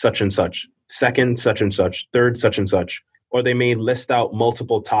 first such and such, second such and such, third such and such. Or they may list out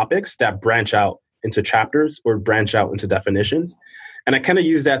multiple topics that branch out into chapters or branch out into definitions. And I kind of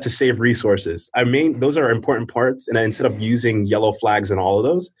use that to save resources. Those are important parts. And instead of using yellow flags in all of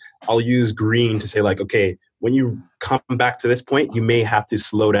those, I'll use green to say like, okay, when you come back to this point, you may have to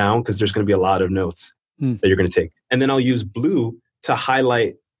slow down because there's going to be a lot of notes that you're going to take. And then I'll use blue to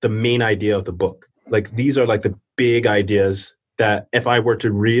highlight the main idea of the book. Like these are like the big ideas that if I were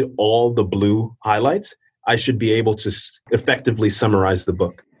to read all the blue highlights, I should be able to effectively summarize the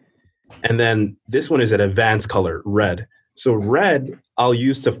book. And then this one is an advanced color, red. So red, I'll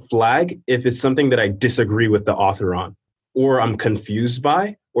use to flag if it's something that I disagree with the author on, or I'm confused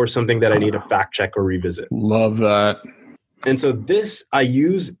by, or something that I need to fact check or revisit. Love that. And so this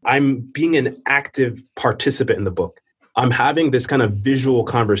I'm being an active participant in the book. I'm having this kind of visual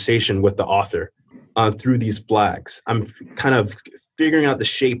conversation with the author through these flags. I'm kind of figuring out the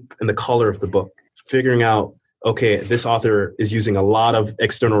shape and the color of the book, figuring out, okay, this author is using a lot of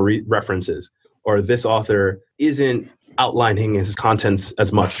external references, or this author isn't outlining his contents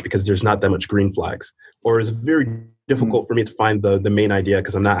as much because there's not that much green flags, or it's very difficult for me to find the main idea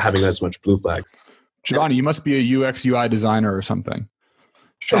because I'm not having as much blue flags. Juvoni, you must be a UX UI designer or something.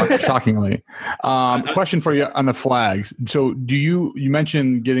 Shockingly. Question for you on the flags. So you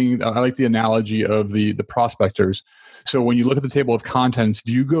mentioned getting, I like the analogy of the prospectors. So when you look at the table of contents,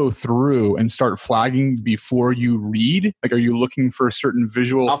 do you go through and start flagging before you read? Like, are you looking for certain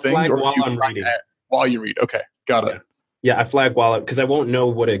visual things? Flag or while you I'm reading. While you read. Okay. Got it. Yeah, I flag because I won't know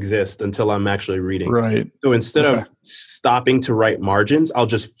what exists until I'm actually reading. Right. So instead of stopping to write margins, I'll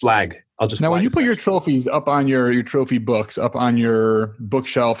just flag. Now, when you put your trophies up on your trophy books, up on your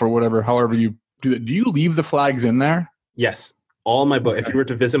bookshelf or whatever, however you do that, do you leave the flags in there? Yes. All my books. If you were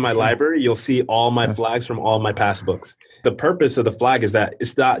to visit my library, you'll see all my flags from all my past books. The purpose of the flag is that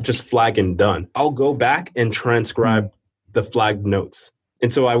it's not just flag and done. I'll go back and transcribe the flag notes.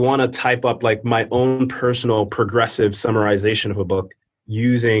 And so I want to type up like my own personal progressive summarization of a book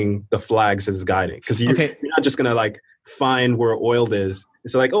using the flags as guiding. Because you're not just going to like find where oiled is.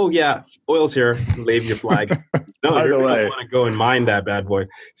 It's like, oh yeah, oil's here, leave your flag. No, you're going to want to go and mine that bad boy.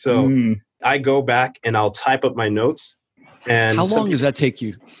 So I go back and I'll type up my notes. And how long does that take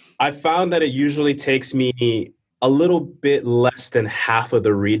you? I found that it usually takes me a little bit less than half of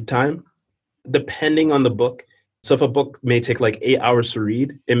the read time, depending on the book. So if a book may take like 8 hours to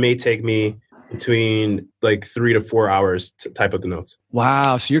read, it may take me between like 3 to 4 hours to type up the notes.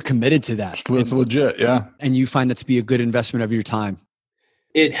 Wow. So you're committed to that. It's legit. Yeah. And you find that to be a good investment of your time.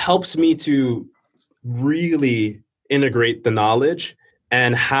 It helps me to really integrate the knowledge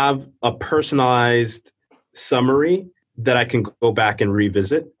and have a personalized summary that I can go back and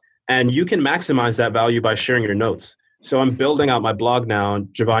revisit. And you can maximize that value by sharing your notes. So I'm building out my blog now on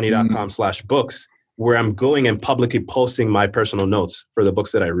juvoni.com/books. where I'm going and publicly posting my personal notes for the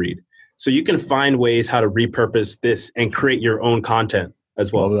books that I read. So you can find ways how to repurpose this and create your own content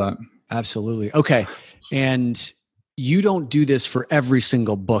as well. Love that. Absolutely. Okay. And you don't do this for every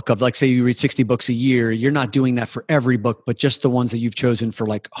single book of, like, say you read 60 books a year. You're not doing that for every book, but just the ones that you've chosen for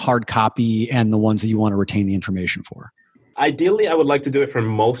like hard copy and the ones that you want to retain the information for. Ideally, I would like to do it for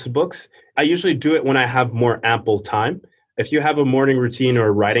most books. I usually do it when I have more ample time. If you have a morning routine or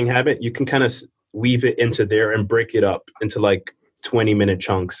a writing habit, you can kind of weave it into there and break it up into like 20-minute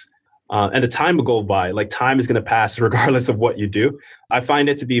chunks. And the time will go by. Like, time is going to pass regardless of what you do. I find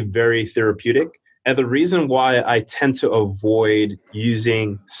it to be very therapeutic. And the reason why I tend to avoid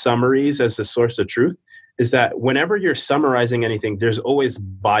using summaries as the source of truth is that whenever you're summarizing anything, there's always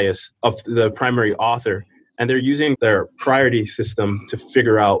bias of the primary author. And they're using their priority system to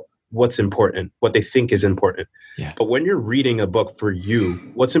figure out what's important, what they think is important. Yeah. But when you're reading a book for you,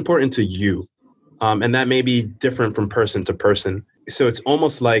 what's important to you? And that may be different from person to person. So it's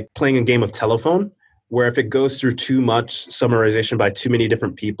almost like playing a game of telephone, where if it goes through too much summarization by too many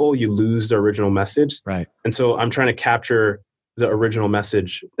different people, you lose the original message. Right. And so I'm trying to capture the original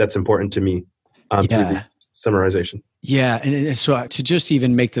message that's important to me through the summarization. Yeah. And so to just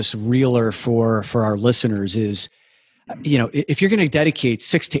even make this realer for our listeners is, you know, if you're going to dedicate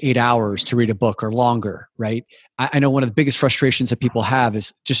 6 to 8 hours to read a book or longer, right? I know one of the biggest frustrations that people have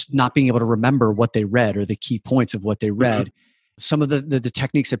is just not being able to remember what they read or the key points of what they read. Mm-hmm. Some of the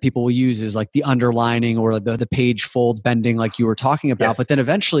techniques that people will use is like the underlining or the page fold bending, like you were talking about. Yes. But then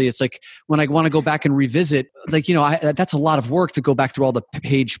eventually it's like when I want to go back and revisit, like, you know, that's a lot of work to go back through all the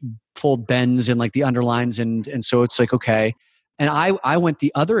page fold bends and like the underlines. And so it's like, okay. And I went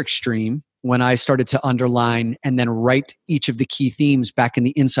the other extreme when I started to underline and then write each of the key themes back in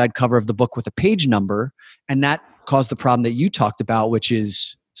the inside cover of the book with a page number. And that caused the problem that you talked about, which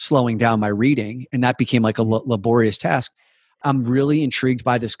is slowing down my reading. And that became like a laborious task. I'm really intrigued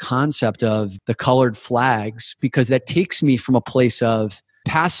by this concept of the colored flags, because that takes me from a place of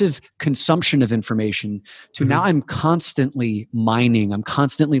passive consumption of information to now I'm constantly mining. I'm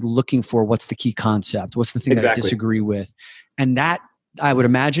constantly looking for what's the key concept, what's the thing that I disagree with. And that, I would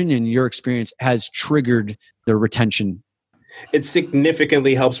imagine, in your experience, has triggered the retention. It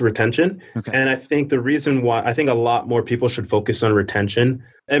significantly helps retention. Okay. And I think the reason why I think a lot more people should focus on retention.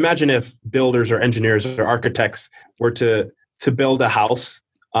 Imagine if builders or engineers or architects were to build a house.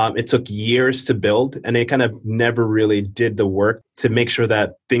 It took years to build, and they kind of never really did the work to make sure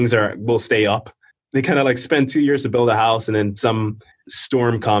that things will stay up. They kind of like spend 2 years to build a house, and then some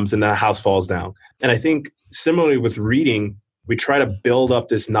storm comes and the house falls down. And I think similarly with reading, we try to build up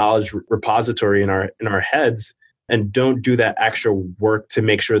this knowledge repository in our heads and don't do that extra work to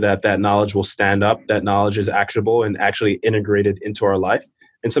make sure that that knowledge will stand up, that knowledge is actionable and actually integrated into our life.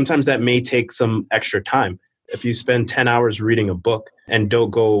 And sometimes that may take some extra time. If you spend 10 hours reading a book and don't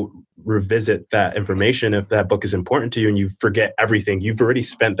go revisit that information, if that book is important to you and you forget everything, you've already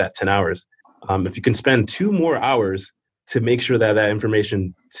spent that 10 hours. If you can spend 2 more hours to make sure that that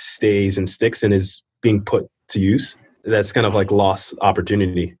information stays and sticks and is being put to use, that's kind of like lost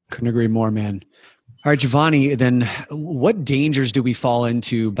opportunity. Couldn't agree more, man. All right, Juvoni, then what dangers do we fall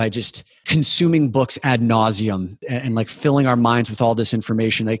into by just consuming books ad nauseum and like filling our minds with all this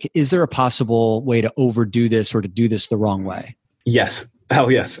information? Like, is there a possible way to overdo this or to do this the wrong way? Yes.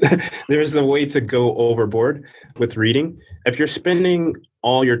 Hell yes. There's a way to go overboard with reading. If you're spending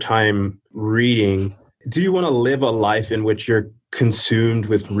all your time reading, do you want to live a life in which you're consumed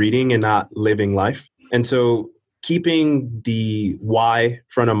with reading and not living life? And so keeping the why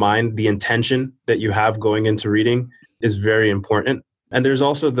front of mind, the intention that you have going into reading is very important. And there's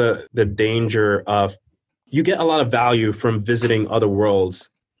also the danger of you get a lot of value from visiting other worlds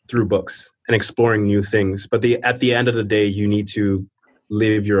through books and exploring new things. But at the end of the day, you need to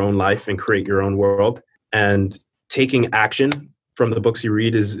live your own life and create your own world. And taking action from the books you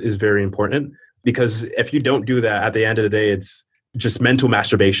read is very important, because if you don't do that, at the end of the day, it's just mental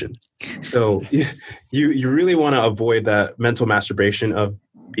masturbation. So you really want to avoid that mental masturbation of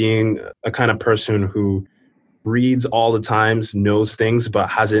being a kind of person who reads all the times, knows things, but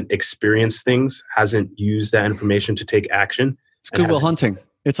hasn't experienced things, hasn't used that information to take action. It's Goodwill Hunting.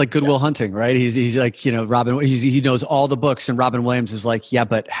 It's like Goodwill Hunting, right? He's like, you know, he knows all the books, and Robin Williams is like, yeah,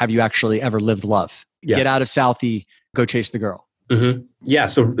 but have you actually ever lived love? Yeah. Get out of Southie, go chase the girl. Mm-hmm. Yeah.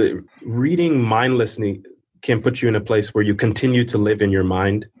 So reading mindlessly can put you in a place where you continue to live in your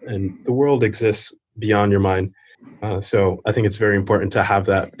mind, and the world exists beyond your mind. So I think it's very important to have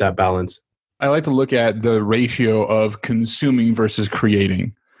that balance. I like to look at the ratio of consuming versus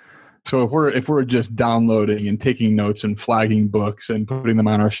creating. So if we're just downloading and taking notes and flagging books and putting them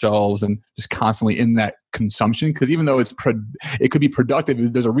on our shelves and just constantly in that consumption, because even though it could be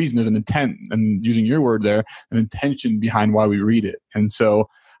productive, there's a reason, there's an intent, and using your word there, an intention behind why we read it. And so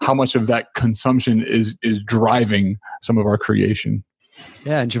how much of that consumption is driving some of our creation?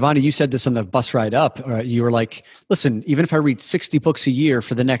 Yeah. And Juvoni, you said this on the bus ride up. You were like, listen, even if I read 60 books a year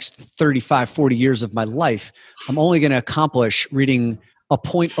for the next 35, 40 years of my life, I'm only going to accomplish reading a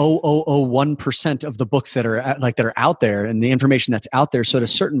 0.0001% of the books that are out there and the information that's out there. So at a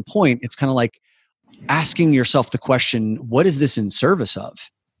certain point, it's kind of like asking yourself the question, what is this in service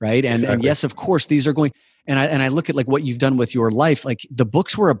of? Right. And yes, of course, these are going, and I look at like what you've done with your life, like the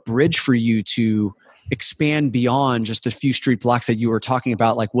books were a bridge for you to expand beyond just the few street blocks that you were talking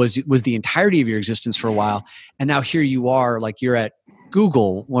about, like was the entirety of your existence for a while. And now here you are, like you're at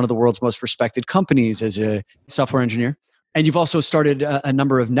Google, one of the world's most respected companies as a software engineer. And you've also started a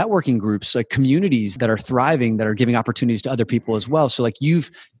number of networking groups, like communities that are thriving, that are giving opportunities to other people as well. So like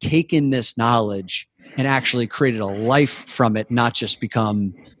you've taken this knowledge and actually created a life from it, not just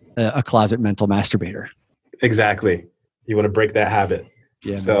become a closet mental masturbator. Exactly. You want to break that habit.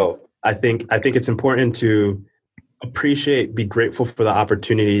 Yeah. So I think it's important to appreciate, be grateful for the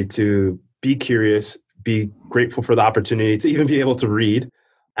opportunity to be curious, be grateful for the opportunity to even be able to read,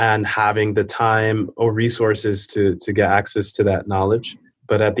 and having the time or resources to get access to that knowledge.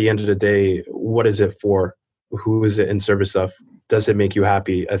 But at the end of the day, what is it for? Who is it in service of? Does it make you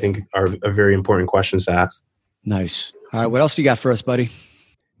happy? I think are very important questions to ask. Nice. All right. What else you got for us, buddy?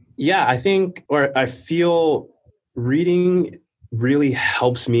 Yeah, I feel reading really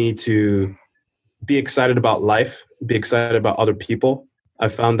helps me to be excited about life, be excited about other people. I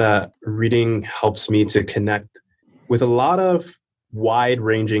found that reading helps me to connect with a lot of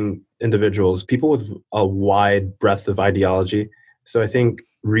wide-ranging individuals, people with a wide breadth of ideology. So I think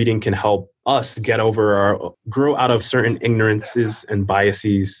reading can help us grow out of certain ignorances and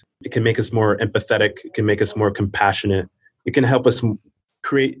biases. It can make us more empathetic. It can make us more compassionate. It can help us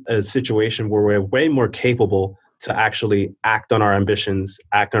create a situation where we're way more capable to actually act on our ambitions,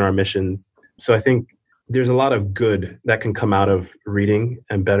 act on our missions. So I think there's a lot of good that can come out of reading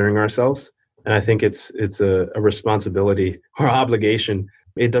and bettering ourselves. And I think it's a responsibility or obligation.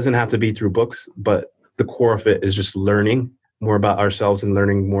 It doesn't have to be through books, but the core of it is just learning more about ourselves and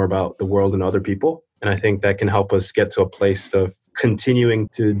learning more about the world and other people. And I think that can help us get to a place of continuing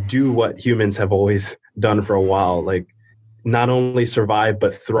to do what humans have always done for a while, like not only survive,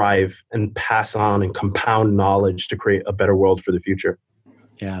 but thrive and pass on and compound knowledge to create a better world for the future.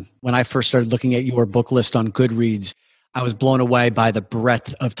 Yeah. When I first started looking at your book list on Goodreads, I was blown away by the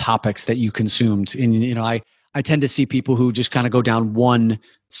breadth of topics that you consumed. And, I tend to see people who just kind of go down one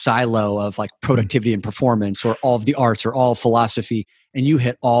silo of like productivity and performance or all of the arts or all philosophy. And you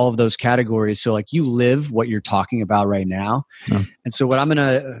hit all of those categories. So like you live what you're talking about right now. Yeah. And so what I'm going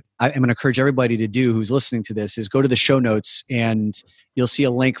to encourage everybody to do who's listening to this is go to the show notes and you'll see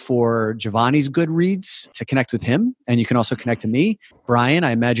a link for Juvoni's Goodreads to connect with him. And you can also connect to me. Brian,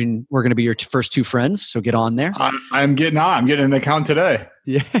 I imagine we're going to be your first two friends. So get on there. I'm getting an account today.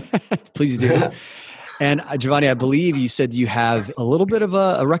 Yeah, please do. And Juvoni, I believe you said you have a little bit of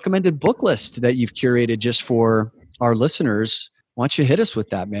a recommended book list that you've curated just for our listeners. Why don't you hit us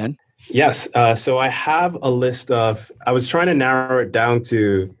with that, man? Yes. So I have a list I was trying to narrow it down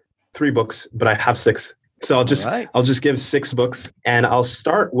to 3 books, but I have 6. So I'll just give 6 books, and I'll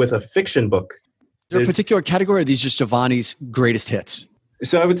start with a fiction book. Is there a particular category, or are these just Juvoni's greatest hits?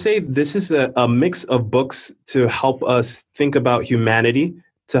 So I would say this is a mix of books to help us think about humanity,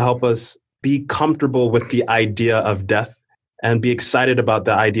 to help us be comfortable with the idea of death and be excited about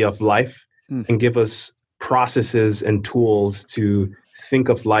the idea of life, and give us processes and tools to think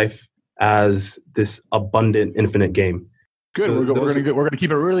of life as this abundant, infinite game. Good. So we're gonna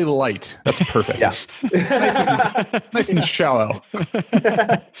keep it really light. That's perfect. Yeah. nice and shallow.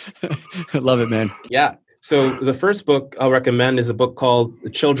 I love it, man. Yeah. So the first book I'll recommend is a book called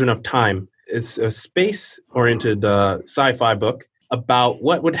The Children of Time. It's a space-oriented sci-fi book about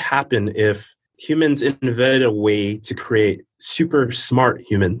what would happen if humans invented a way to create super smart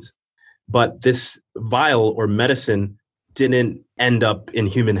humans, but this vial or medicine didn't end up in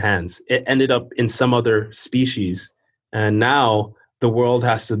human hands. It ended up in some other species. And now the world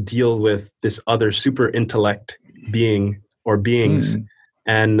has to deal with this other super intellect being or beings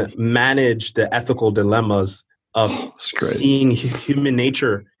and manage the ethical dilemmas of seeing human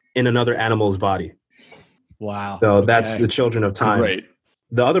nature in another animal's body. Wow. So that's The Children of Time. Great.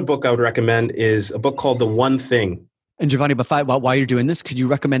 The other book I would recommend is a book called The One Thing. And Juvoni, while you're doing this, could you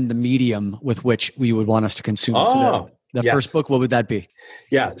recommend the medium with which we would want us to consume? The first book, what would that be?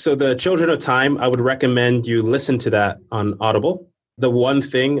 Yeah. So The Children of Time, I would recommend you listen to that on Audible. The One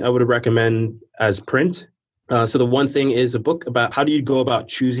Thing I would recommend as print. So The One Thing is a book about how do you go about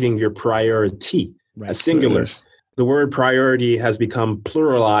choosing your priority, a singular. The word priority has become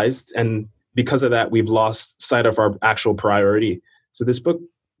pluralized, and because of that, we've lost sight of our actual priority. So this book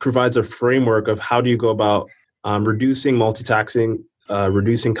provides a framework of how do you go about reducing multitasking,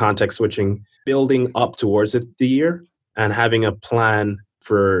 reducing context switching, building up towards it the year, and having a plan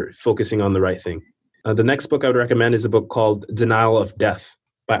for focusing on the right thing. The next book I would recommend is a book called Denial of Death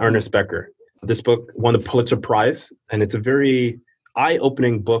by Ernest Becker. This book won the Pulitzer Prize, and it's a very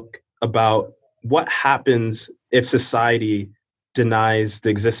eye-opening book about what happens if society denies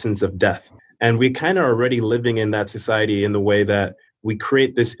the existence of death. And we kind of already living in that society in the way that we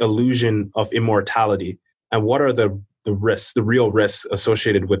create this illusion of immortality. And what are the risks, the real risks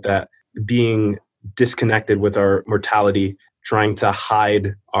associated with that, being disconnected with our mortality, trying to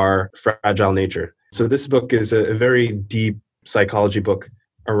hide our fragile nature. So this book is a very deep psychology book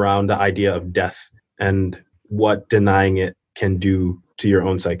around the idea of death and what denying it can do to your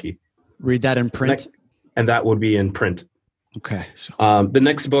own psyche. Read that in print? And that would be in print. Okay. The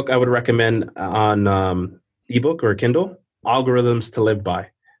next book I would recommend on ebook or Kindle, Algorithms to Live By.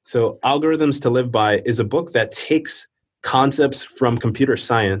 So Algorithms to Live By is a book that takes concepts from computer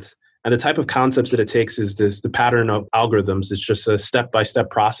science. And the type of concepts that it takes is the pattern of algorithms. It's just a step-by-step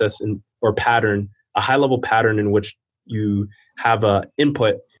process or pattern, a high-level pattern in which you have an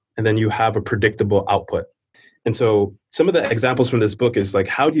input and then you have a predictable output. And so some of the examples from this book is like,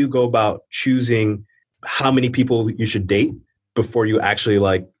 how do you go about choosing how many people you should date before you actually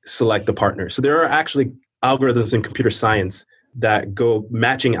like select the partner? So there are actually algorithms in computer science that go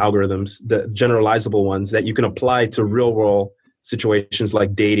matching algorithms, the generalizable ones that you can apply to real world situations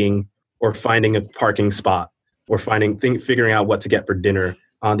like dating or finding a parking spot or figuring out what to get for dinner,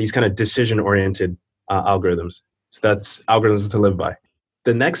 these kind of decision oriented algorithms. So that's Algorithms to Live By.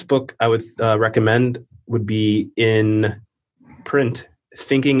 The next book I would recommend would be in print,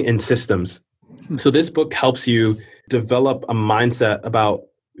 Thinking in Systems. So this book helps you develop a mindset about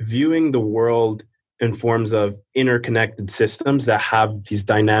viewing the world in forms of interconnected systems that have these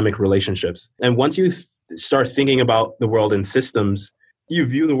dynamic relationships. And once you start thinking about the world in systems, you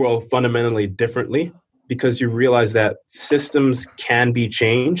view the world fundamentally differently because you realize that systems can be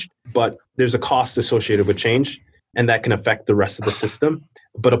changed, but there's a cost associated with change, and that can affect the rest of the system.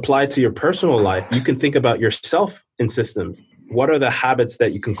 But applied to your personal life, you can think about yourself in systems. What are the habits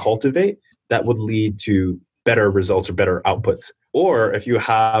that you can cultivate that would lead to better results or better outputs? Or if you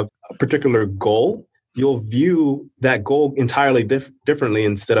have a particular goal, you'll view that goal entirely differently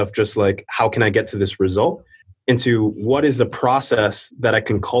instead of just like, how can I get to this result? Into what is the process that I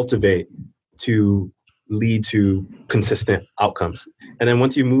can cultivate to lead to consistent outcomes? And then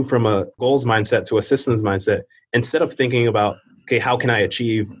once you move from a goals mindset to a systems mindset, instead of thinking about, okay, how can I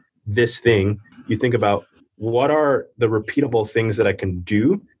achieve this thing? You think about what are the repeatable things that I can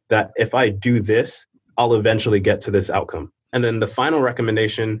do that if I do this, I'll eventually get to this outcome. And then the final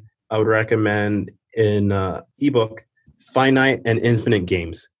recommendation I would recommend in ebook, Finite and Infinite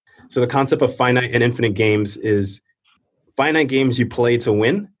Games. So the concept of finite and infinite games is finite games you play to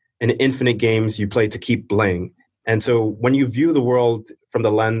win and infinite games you play to keep playing. And so when you view the world from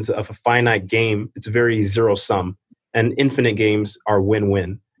the lens of a finite game, it's very zero sum, and infinite games are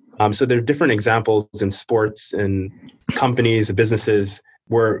win-win. So there are different examples in sports and companies and businesses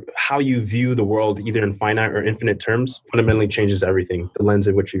where how you view the world, either in finite or infinite terms, fundamentally changes everything, the lens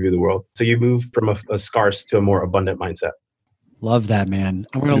in which you view the world. So you move from a scarce to a more abundant mindset. Love that, man.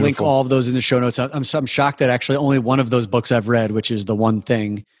 I'm going to link all of those in the show notes. I'm shocked that actually only one of those books I've read, which is The One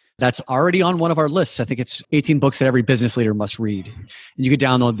Thing, that's already on one of our lists. I think it's 18 books that every business leader must read. And you can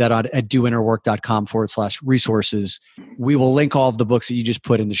download that at doinnerwork.com/resources. We will link all of the books that you just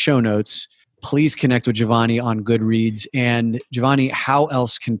put in the show notes. Please connect with Juvoni on Goodreads. And Juvoni, how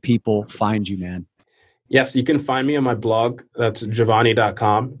else can people find you, man? Yes, you can find me on my blog. That's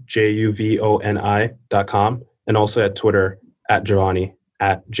juvoni.com, juvoni.com, and also at Twitter at Juvoni,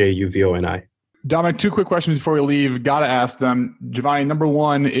 at Juvoni. Dominic, 2 quick questions before we leave. Got to ask them. Juvoni, number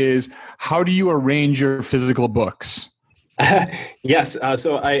 1 is, how do you arrange your physical books? Yes.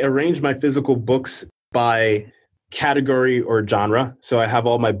 So I arrange my physical books by category or genre. So I have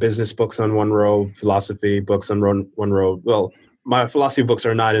all my business books on one row, philosophy books on one row. Well, my philosophy books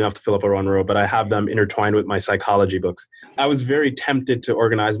are not enough to fill up a one row, but I have them intertwined with my psychology books. I was very tempted to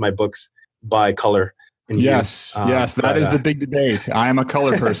organize my books by color. Yes, that is the big debate. I am a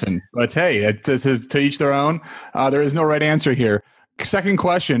color person, but hey, it's to each their own. There is no right answer here. Second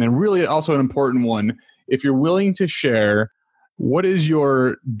question, and really also an important one, if you're willing to share, what is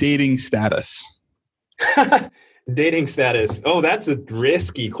your dating status? Dating status. Oh, that's a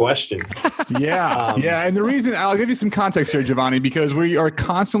risky question. Yeah. And the reason, I'll give you some context here, Juvoni, because we are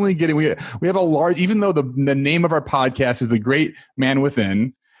constantly getting, we have a large, even though the name of our podcast is The Great Man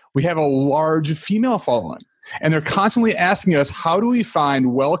Within, we have a large female following. And they're constantly asking us, how do we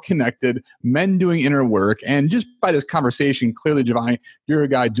find well-connected men doing inner work? And just by this conversation, clearly, Juvoni, you're a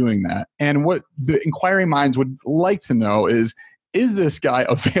guy doing that. And what the inquiring minds would like to know is this guy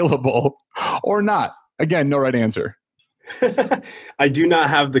available or not? Again, no right answer. I do not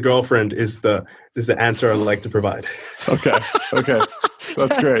have the girlfriend is the answer I'd like to provide. Okay.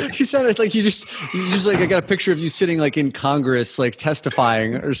 That's great. You sounded like you just like, I got a picture of you sitting like in Congress, like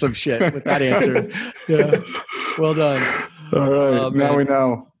testifying or some shit with that answer. Yeah. Well done. All right. Now we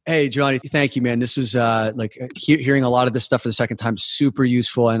know. Hey, Juvoni, thank you, man. This was hearing a lot of this stuff for the second time, super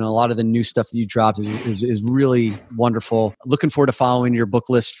useful. And a lot of the new stuff that you dropped is really wonderful. Looking forward to following your book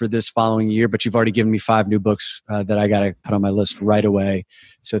list for this following year, but you've already given me 5 new books that I got to put on my list right away.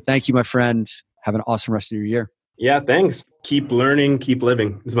 So thank you, my friend. Have an awesome rest of your year. Yeah, thanks. Keep learning, keep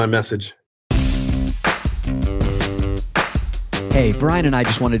living is my message. Hey, Brian and I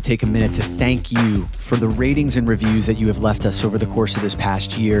just wanted to take a minute to thank you for the ratings and reviews that you have left us over the course of this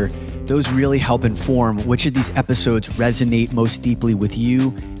past year. Those really help inform which of these episodes resonate most deeply with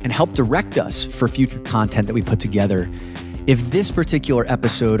you and help direct us for future content that we put together. If this particular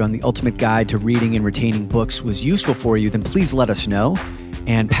episode on the Ultimate Guide to Reading and Retaining Books was useful for you, then please let us know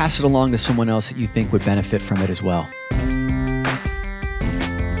and pass it along to someone else that you think would benefit from it as well.